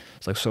down.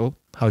 It's like, so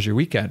how's your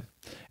weekend?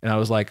 And I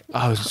was like,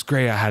 oh, it was just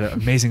great. I had an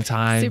amazing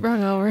time. Super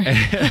hungover.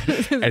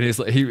 And he's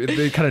like,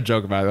 they kind of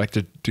joke about it. Like,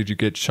 did you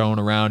get shown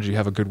around? Did you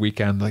have a good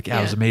weekend? Like, yeah,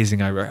 it was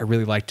amazing. I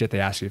really liked it. They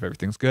ask you if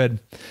everything's good.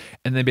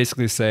 And they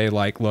basically say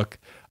like, look,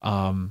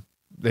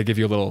 they give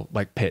you a little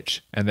like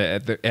pitch. And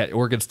at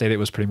Oregon State, it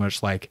was pretty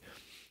much like,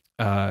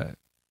 I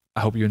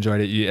hope you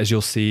enjoyed it. As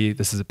you'll see,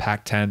 this is a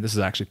Pac-10. This is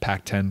actually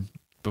Pac-10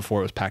 before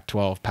it was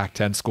Pac-12,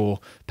 Pac-10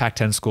 school.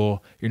 Pac-10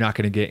 school, you're not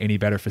going to get any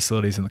better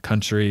facilities in the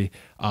country.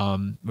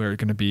 We're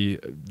going to be,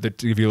 they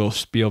give you a little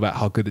spiel about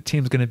how good the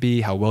team's going to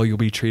be, how well you'll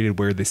be treated,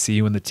 where they see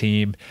you in the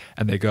team.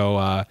 And they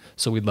go,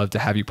 so we'd love to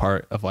have you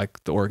part of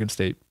like the Oregon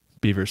State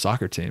Beavers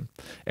soccer team.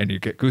 And you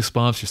get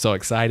goosebumps. You're so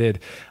excited.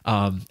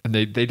 And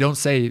they don't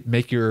say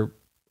make your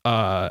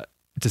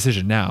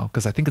decision now,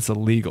 because I think it's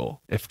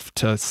illegal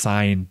to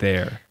sign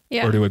there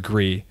or to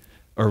agree.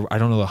 Or I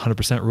don't know the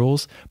 100%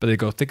 rules, but they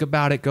go, think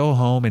about it, go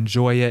home,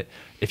 enjoy it.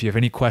 If you have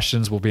any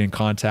questions, we'll be in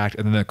contact.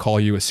 And then they'll call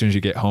you as soon as you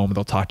get home.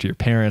 They'll talk to your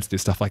parents, do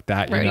stuff like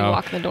that. Right, you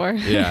walk in the door.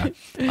 Yeah.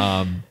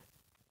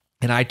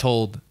 And I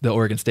told the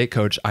Oregon State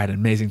coach I had an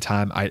amazing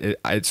time.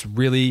 It's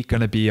really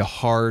going to be a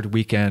hard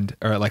weekend,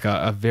 or like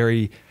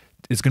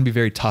it's going to be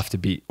very tough to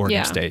beat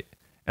Oregon State.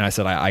 And I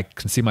said, I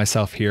can see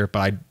myself here,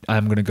 but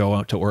I'm going to go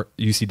out to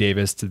UC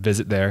Davis to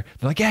visit there.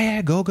 They're like,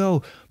 yeah,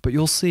 go. But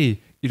you'll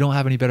see, you don't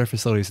have any better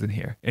facilities than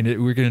here. And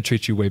we're going to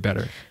treat you way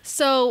better.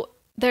 So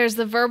there's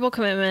the verbal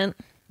commitment,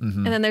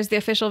 and then there's the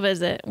official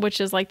visit,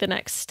 which is like the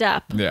next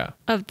step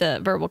of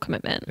the verbal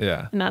commitment.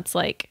 Yeah. And that's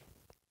like,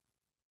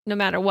 no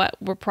matter what,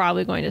 we're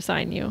probably going to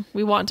sign you.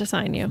 We want to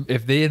sign you.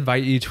 If they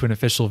invite you to an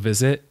official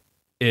visit,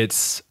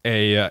 it's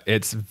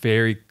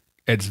very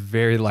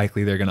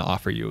likely they're going to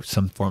offer you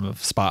some form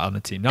of spot on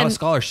the team. Not a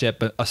scholarship,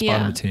 but a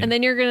spot on the team. And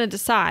then you're going to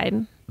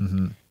decide.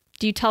 Do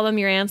you tell them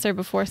your answer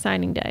before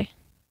signing day?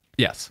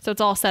 Yes. So it's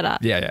all set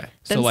up. Yeah.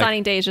 Then so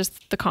signing day is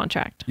just the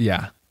contract.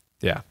 Yeah.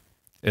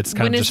 It's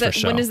kind of just for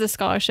show. When is the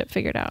scholarship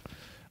figured out?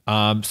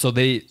 So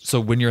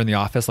when you're in the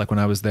office, like when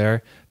I was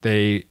there,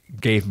 they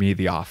gave me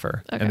the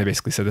offer, and they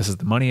basically said, this is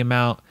the money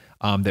amount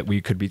that we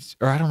could be,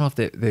 or I don't know if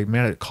they might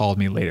have called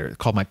me later,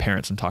 called my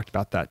parents and talked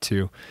about that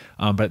too.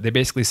 But they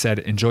basically said,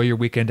 enjoy your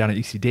weekend down at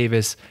UC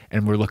Davis,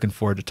 and we're looking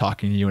forward to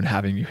talking to you and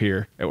having you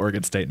here at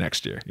Oregon State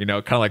next year. You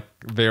know, kind of like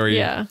very,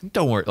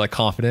 don't worry, like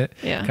confident.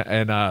 Yeah.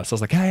 And so I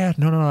was like,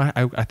 no,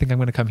 I think I'm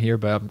going to come here,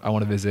 but I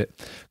want to visit.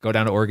 Go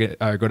down to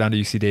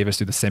UC Davis,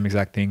 do the same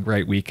exact thing,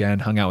 right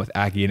weekend, hung out with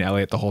Aggie and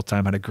Elliot the whole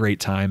time, had a great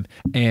time.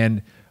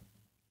 And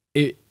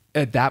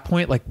at that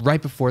point, like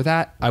right before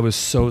that, I was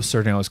so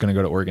certain I was going to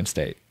go to Oregon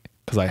State,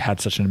 because I had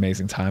such an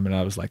amazing time, and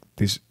I was like,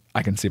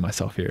 I can see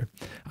myself here.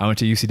 I went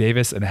to UC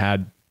Davis and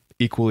had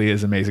equally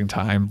as amazing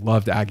time.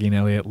 Loved Aggie and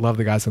Elliot, loved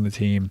the guys on the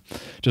team,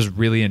 just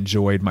really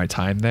enjoyed my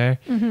time there.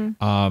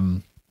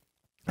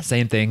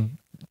 Same thing.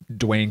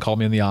 Dwayne called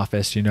me in the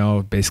office,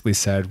 basically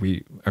said,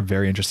 we are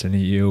very interested in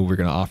you. We're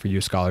going to offer you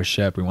a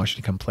scholarship. We want you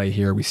to come play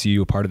here. We see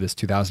you a part of this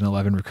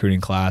 2011 recruiting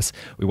class.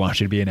 We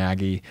want you to be an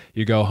Aggie.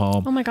 You go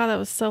home. Oh my God, that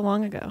was so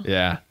long ago.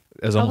 Yeah.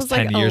 It was almost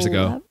 10 years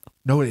ago.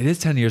 No, it is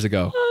 10 years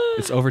ago.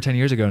 It's over 10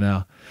 years ago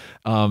now.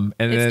 And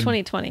it's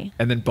 2020.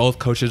 And then both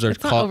coaches are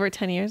not over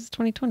 10 years. It's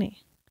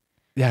 2020.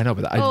 Yeah, I know,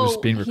 but I was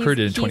being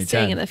recruited in 2010. He's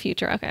saying in the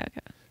future. Okay.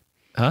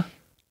 Huh?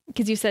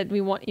 Because you said we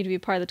want you to be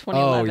part of the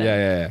 2011. Oh,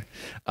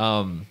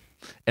 yeah.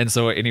 And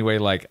so anyway,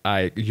 like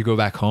you go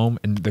back home,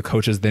 and the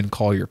coaches then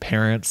call your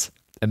parents,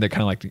 and they're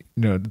kind of like,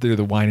 they're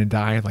the wine and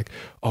dine, like,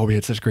 oh, we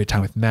had such a great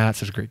time with Matt,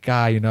 such a great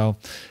guy,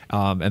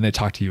 and they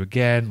talk to you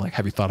again, like,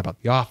 have you thought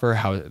about the offer?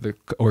 How the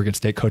Oregon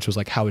State coach was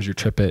like, how was your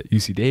trip at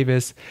UC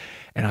Davis?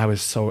 And I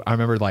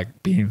remember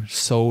like being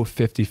so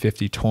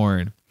 50-50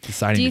 torn,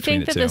 deciding between the two. Do you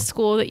think that the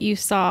school that you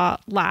saw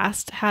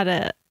last had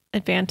an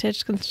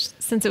advantage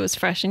since it was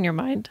fresh in your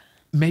mind?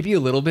 Maybe a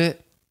little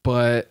bit,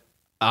 but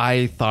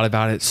I thought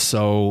about it,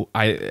 so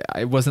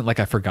it wasn't like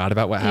I forgot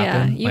about what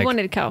happened. Yeah, you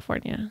wanted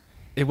California.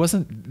 That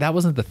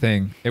wasn't the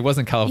thing. It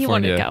wasn't California. You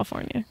wanted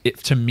California.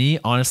 To me,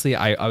 honestly,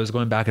 I was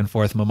going back and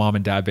forth. My mom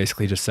and dad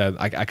basically just said,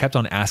 I kept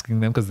on asking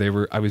them, because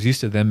I was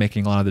used to them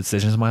making a lot of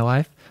decisions in my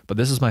life, but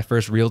this was my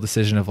first real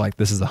decision of like,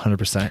 this is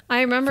 100%.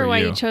 I remember why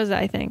you chose it,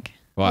 I think.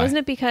 Why? Wasn't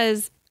it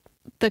because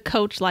the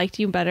coach liked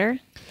you better?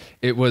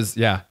 It was,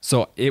 yeah.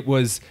 So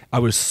I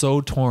was so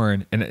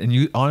torn, and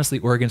you honestly,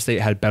 Oregon State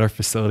had better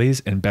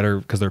facilities and better,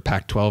 because they're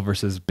Pac-12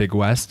 versus Big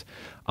West.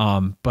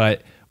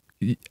 But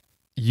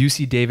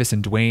UC Davis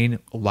and Dwayne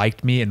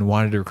liked me and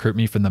wanted to recruit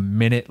me from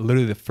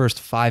literally the first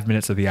 5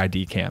 minutes of the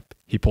ID camp.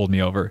 He pulled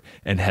me over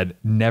and had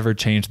never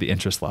changed the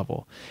interest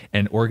level.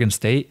 And Oregon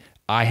State,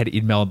 I had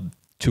emailed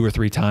 2 or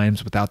 3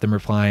 times without them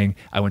replying.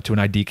 I went to an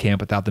ID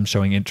camp without them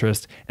showing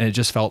interest. And it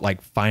just felt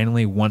like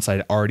finally, once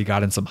I'd already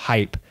gotten some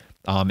hype,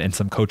 and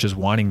some coaches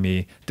wanting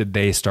me, did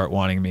they start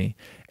wanting me?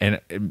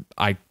 And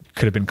I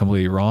could have been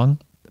completely wrong,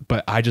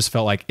 but I just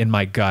felt like in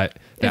my gut.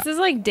 This is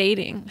like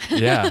dating.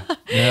 Yeah.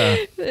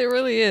 It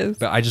really is.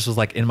 But I just was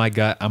like, in my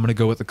gut, I'm going to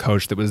go with the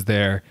coach that was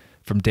there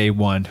from day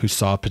one, who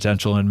saw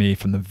potential in me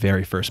from the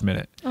very first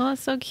minute. Oh,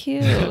 that's so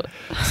cute.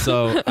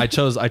 So I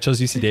chose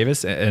UC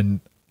Davis, and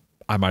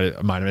I might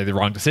have made the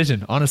wrong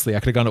decision. Honestly,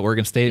 I could have gone to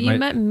Oregon State. You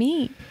met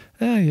me.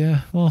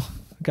 Yeah. Well,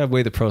 got to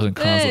weigh the pros and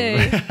cons.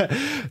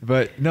 Hey.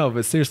 But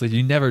seriously,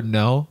 you never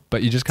know,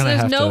 but you just kind of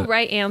have to. There's no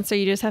right answer.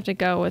 You just have to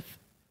go with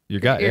your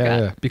gut.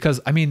 Yeah. Because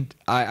I mean,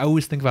 I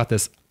always think about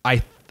this.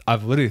 I've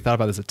literally thought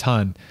about this a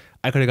ton.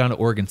 I could have gone to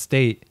Oregon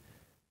State,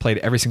 played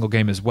every single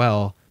game as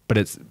well, but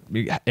it's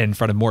in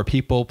front of more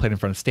people, played in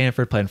front of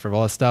Stanford, played in front of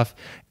all this stuff.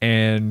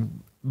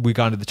 And we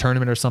got into the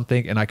tournament or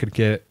something, and I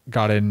could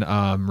got in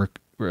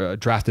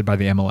drafted by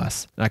the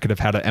MLS, and I could have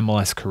had an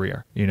MLS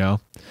career,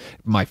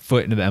 my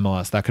foot into the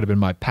MLS. That could have been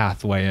my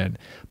pathway in.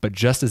 But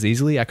just as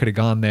easily, I could have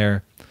gone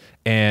there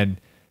and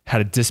had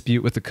a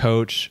dispute with the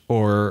coach,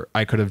 or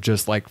I could have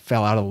just like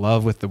fell out of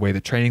love with the way the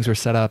trainings were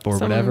set up, or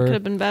whatever. Someone could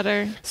have been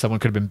better. Someone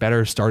could have been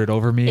better, started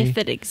over me. If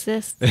it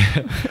exists.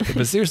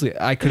 But seriously,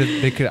 I could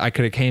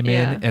have came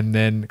in, and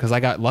then, because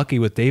I got lucky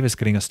with Davis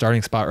getting a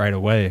starting spot right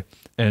away.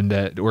 And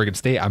at Oregon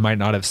State, I might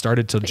not have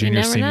started till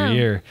senior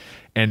year,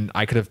 and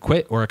I could have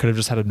quit, or I could have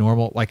just had a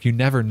normal, like, you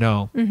never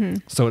know.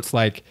 So it's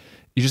like,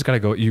 you just got to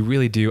go. You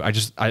really do. I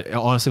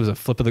honestly, it was a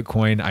flip of the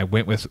coin. I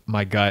went with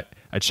my gut.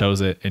 I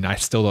chose it, and I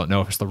still don't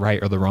know if it's the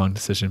right or the wrong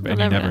decision, but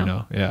you never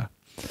know. Yeah.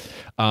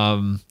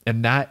 And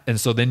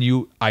so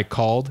then I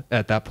called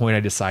at that point. I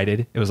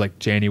decided, it was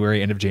like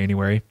end of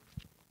January.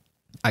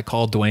 I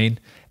called Dwayne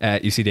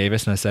at UC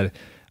Davis, and I said,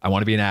 I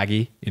want to be an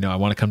Aggie. I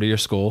want to come to your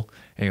school.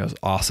 And he goes,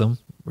 awesome.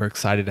 We're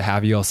excited to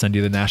have you. I'll send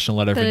you the national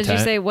letter of intent. Did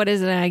you say, what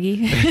is an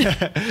Aggie?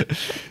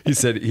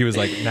 He was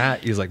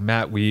like,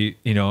 Matt, we,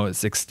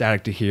 it's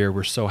ecstatic to hear.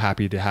 We're so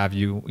happy to have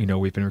you.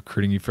 We've been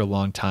recruiting you for a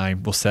long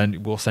time. We'll send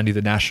you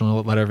the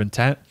national letter of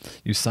intent.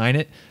 You sign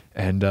it,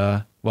 and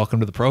welcome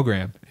to the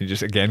program. You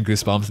just, again,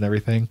 goosebumps and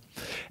everything.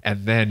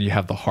 And then you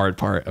have the hard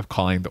part of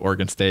calling the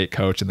Oregon State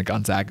coach and the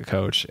Gonzaga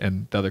coach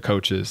and the other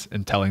coaches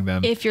and telling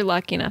them. If you're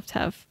lucky enough to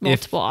have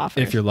multiple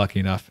offers. If you're lucky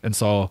enough.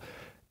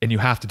 And you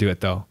have to do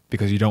it, though,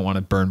 because you don't want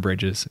to burn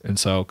bridges. And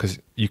so, because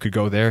you could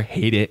go there,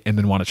 hate it, and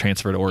then want to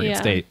transfer to Oregon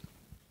State.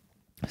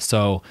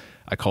 So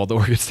I called the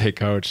Oregon State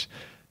coach,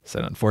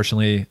 said,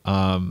 unfortunately,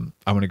 I'm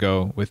going to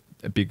go with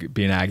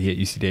be an Aggie at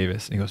UC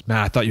Davis. And he goes, man,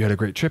 I thought you had a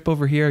great trip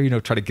over here,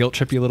 try to guilt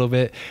trip you a little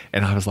bit.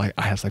 And I was like,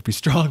 be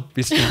strong.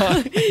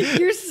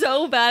 You're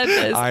so bad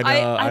at this.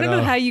 I don't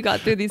know how you got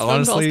through these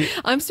phone calls.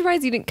 I'm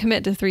surprised you didn't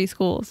commit to 3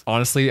 schools.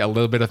 Honestly, a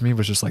little bit of me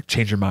was just like,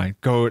 change your mind,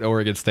 go to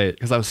Oregon State.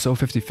 Because I was so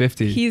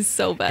 50-50. He's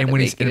so bad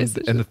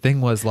and the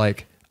thing was,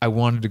 like, I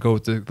wanted to go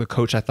with the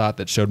coach I thought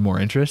that showed more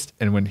interest.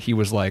 And when he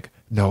was like,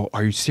 no,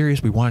 are you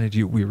serious? We wanted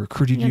you. We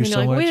recruited you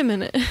so much. Wait a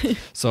minute.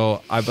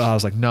 So I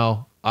was like,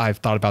 no, I've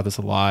thought about this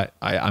a lot.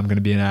 I'm going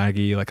to be an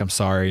Aggie. Like, I'm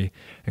sorry. And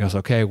he goes,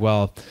 okay,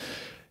 well,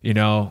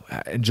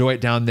 enjoy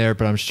it down there,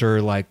 but I'm sure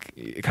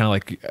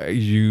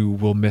you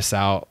will miss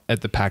out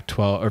at the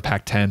Pac-12 or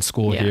Pac-10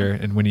 school here.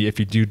 And if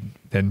you do,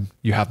 then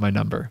you have my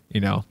number,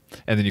 and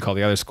then you call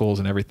the other schools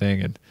and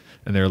everything.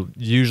 And they're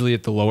usually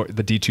at the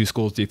D2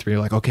 schools, D3,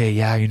 like, okay,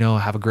 yeah,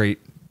 have a great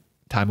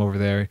time over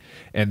there.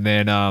 And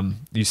then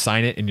you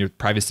sign it in your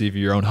privacy of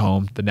your own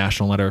home, the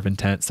national letter of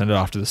intent, send it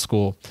off to the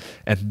school.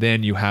 And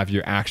then you have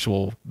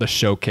the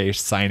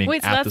showcase signing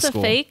at the school. Wait, so that's a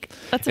fake?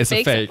 It's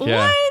a fake,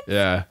 yeah. What?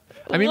 Yeah.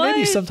 I mean,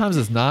 maybe sometimes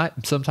it's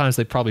not. Sometimes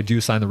they probably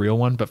do sign the real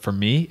one. But for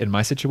me, in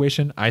my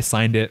situation, I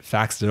signed it,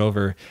 faxed it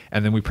over,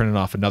 and then we printed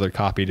off another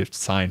copy to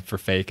sign for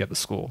fake at the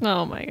school.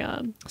 Oh, my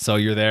God. So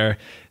you're there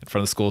in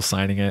front of the school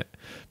signing it.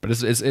 But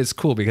it's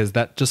cool because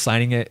that just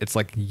signing it, it's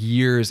like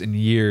years and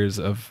years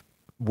of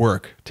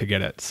work to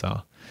get it.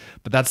 So,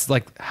 but that's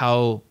like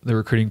how the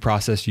recruiting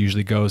process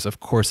usually goes.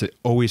 Of course, it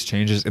always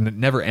changes and it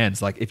never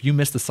ends. Like, if you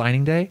miss the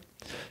signing day,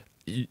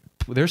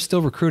 they're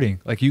still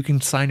recruiting. Like, you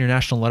can sign your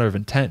national letter of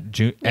intent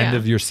end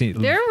of your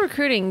season. They're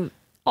recruiting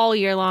all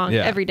year long,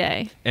 every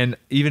day. And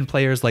even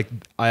players like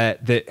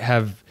that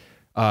have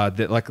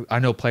I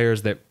know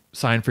players that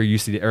signed for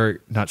UC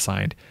or not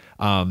signed,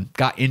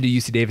 got into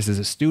UC Davis as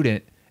a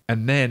student,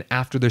 and then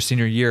after their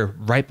senior year,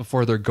 right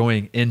before they're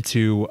going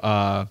into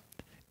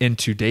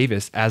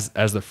Davis as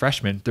the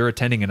freshman, they're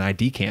attending an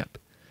ID camp,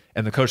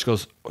 and the coach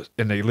goes,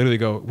 and they literally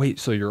go, "Wait,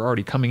 so you're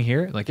already coming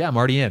here?" And like, yeah, I'm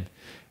already in.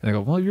 And they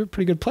go, well, you're a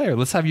pretty good player.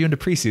 Let's have you into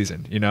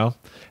preseason,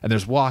 And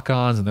there's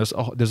walk-ons and there's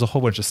a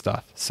whole bunch of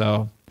stuff.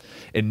 So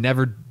it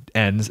never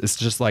ends. It's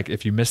just like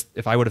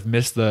if I would have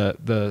missed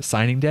the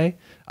signing day,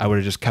 I would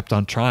have just kept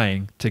on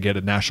trying to get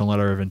a national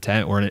letter of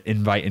intent or an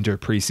invite into a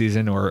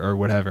preseason or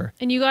whatever.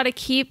 And you got to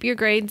keep your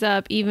grades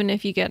up even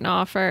if you get an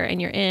offer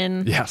and you're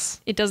in. Yes.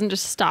 It doesn't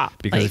just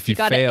stop. Because if you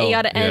fail, you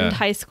got to end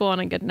high school on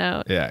a good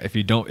note. Yeah. If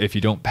you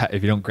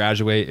don't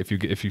graduate,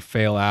 if you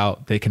fail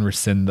out, they can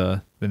rescind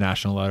the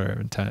national letter of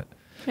intent.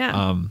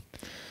 Yeah.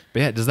 But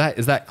yeah,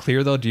 is that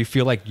clear though? Do you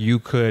feel like you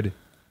could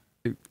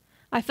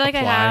I feel like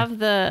I have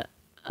the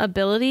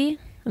ability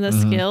and the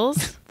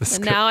skills,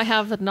 and now I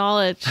have the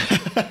knowledge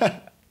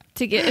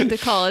to get into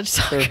college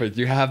soccer. Perfect.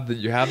 You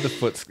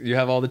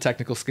have all the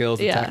technical skills,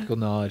 the tactical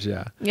knowledge.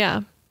 Yeah.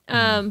 Yeah.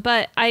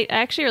 But I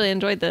actually really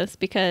enjoyed this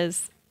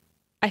because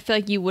I feel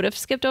like you would have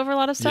skipped over a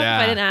lot of stuff if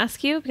I didn't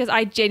ask you, because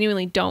I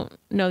genuinely don't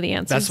know the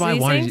answers. That's why I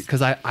wanted you,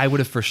 because I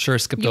would have for sure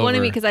skipped over. You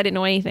wanted me because I didn't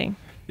know anything.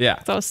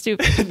 Yeah. So I was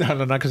stupid. No,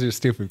 not because you're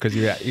stupid, because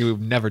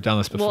you've never done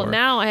this before. Well,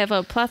 now I have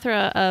a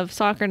plethora of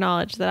soccer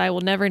knowledge that I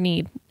will never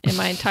need in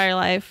my entire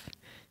life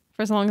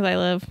for as long as I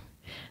live.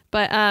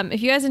 But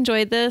if you guys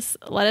enjoyed this,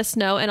 let us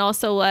know, and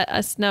also let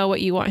us know what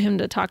you want him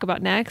to talk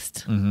about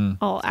next.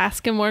 I'll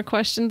ask him more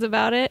questions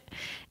about it.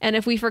 And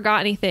if we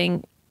forgot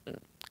anything,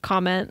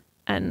 comment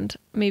and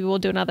maybe we'll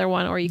do another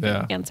one, or you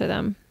can answer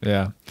them.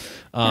 Yeah.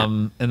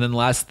 And then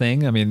last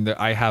thing, I mean,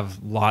 I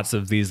have lots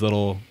of these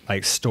little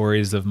like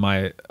stories of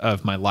my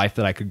life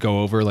that I could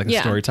go over, like a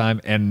story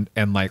time, and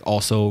like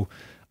also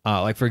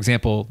like, for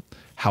example,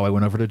 how I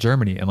went over to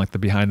Germany and like the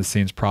behind the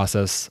scenes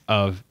process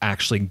of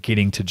actually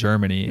getting to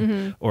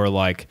Germany, or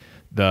like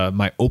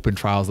my open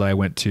trials that I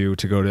went to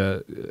go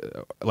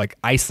to like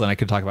Iceland. I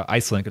could talk about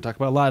Iceland. I could talk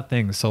about a lot of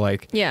things. So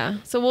like,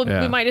 so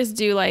we might just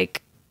do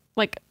like,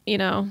 you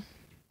know,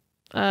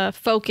 a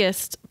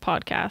focused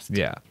podcast.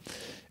 Yeah.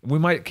 We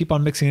might keep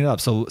on mixing it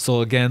up.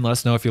 So again, let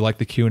us know if you like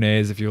the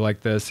Q&As, if you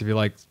like this, if you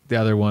like the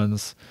other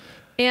ones.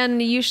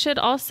 And you should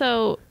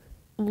also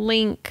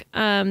link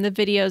the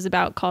videos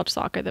about college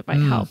soccer that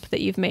might help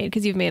that you've made,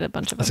 because you've made a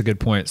bunch of them. That's a good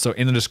point. So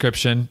in the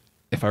description,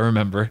 if I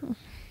remember,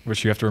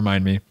 which you have to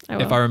remind me,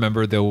 if I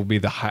remember, there will be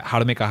the how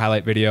to make a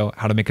highlight video,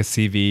 how to make a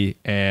CV,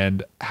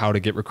 and how to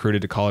get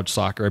recruited to college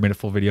soccer. I made a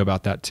full video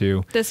about that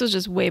too. This was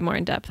just way more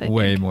in depth, I think.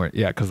 Way more.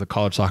 Yeah, because the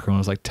college soccer one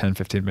was like 10,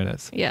 15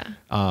 minutes. Yeah.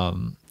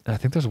 And I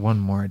think there's one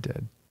more I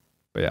did.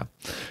 But yeah.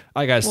 All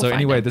right, guys. So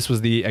anyway, this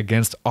was the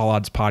Against All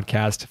Odds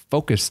podcast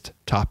focused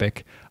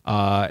topic.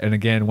 And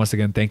again, once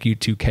again, thank you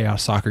to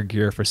Chaos Soccer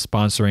Gear for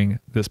sponsoring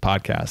this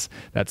podcast.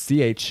 That's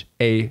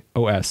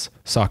CHAOS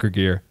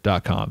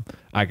soccergear.com. All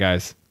right,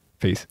 guys.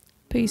 Peace.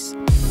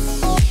 Peace.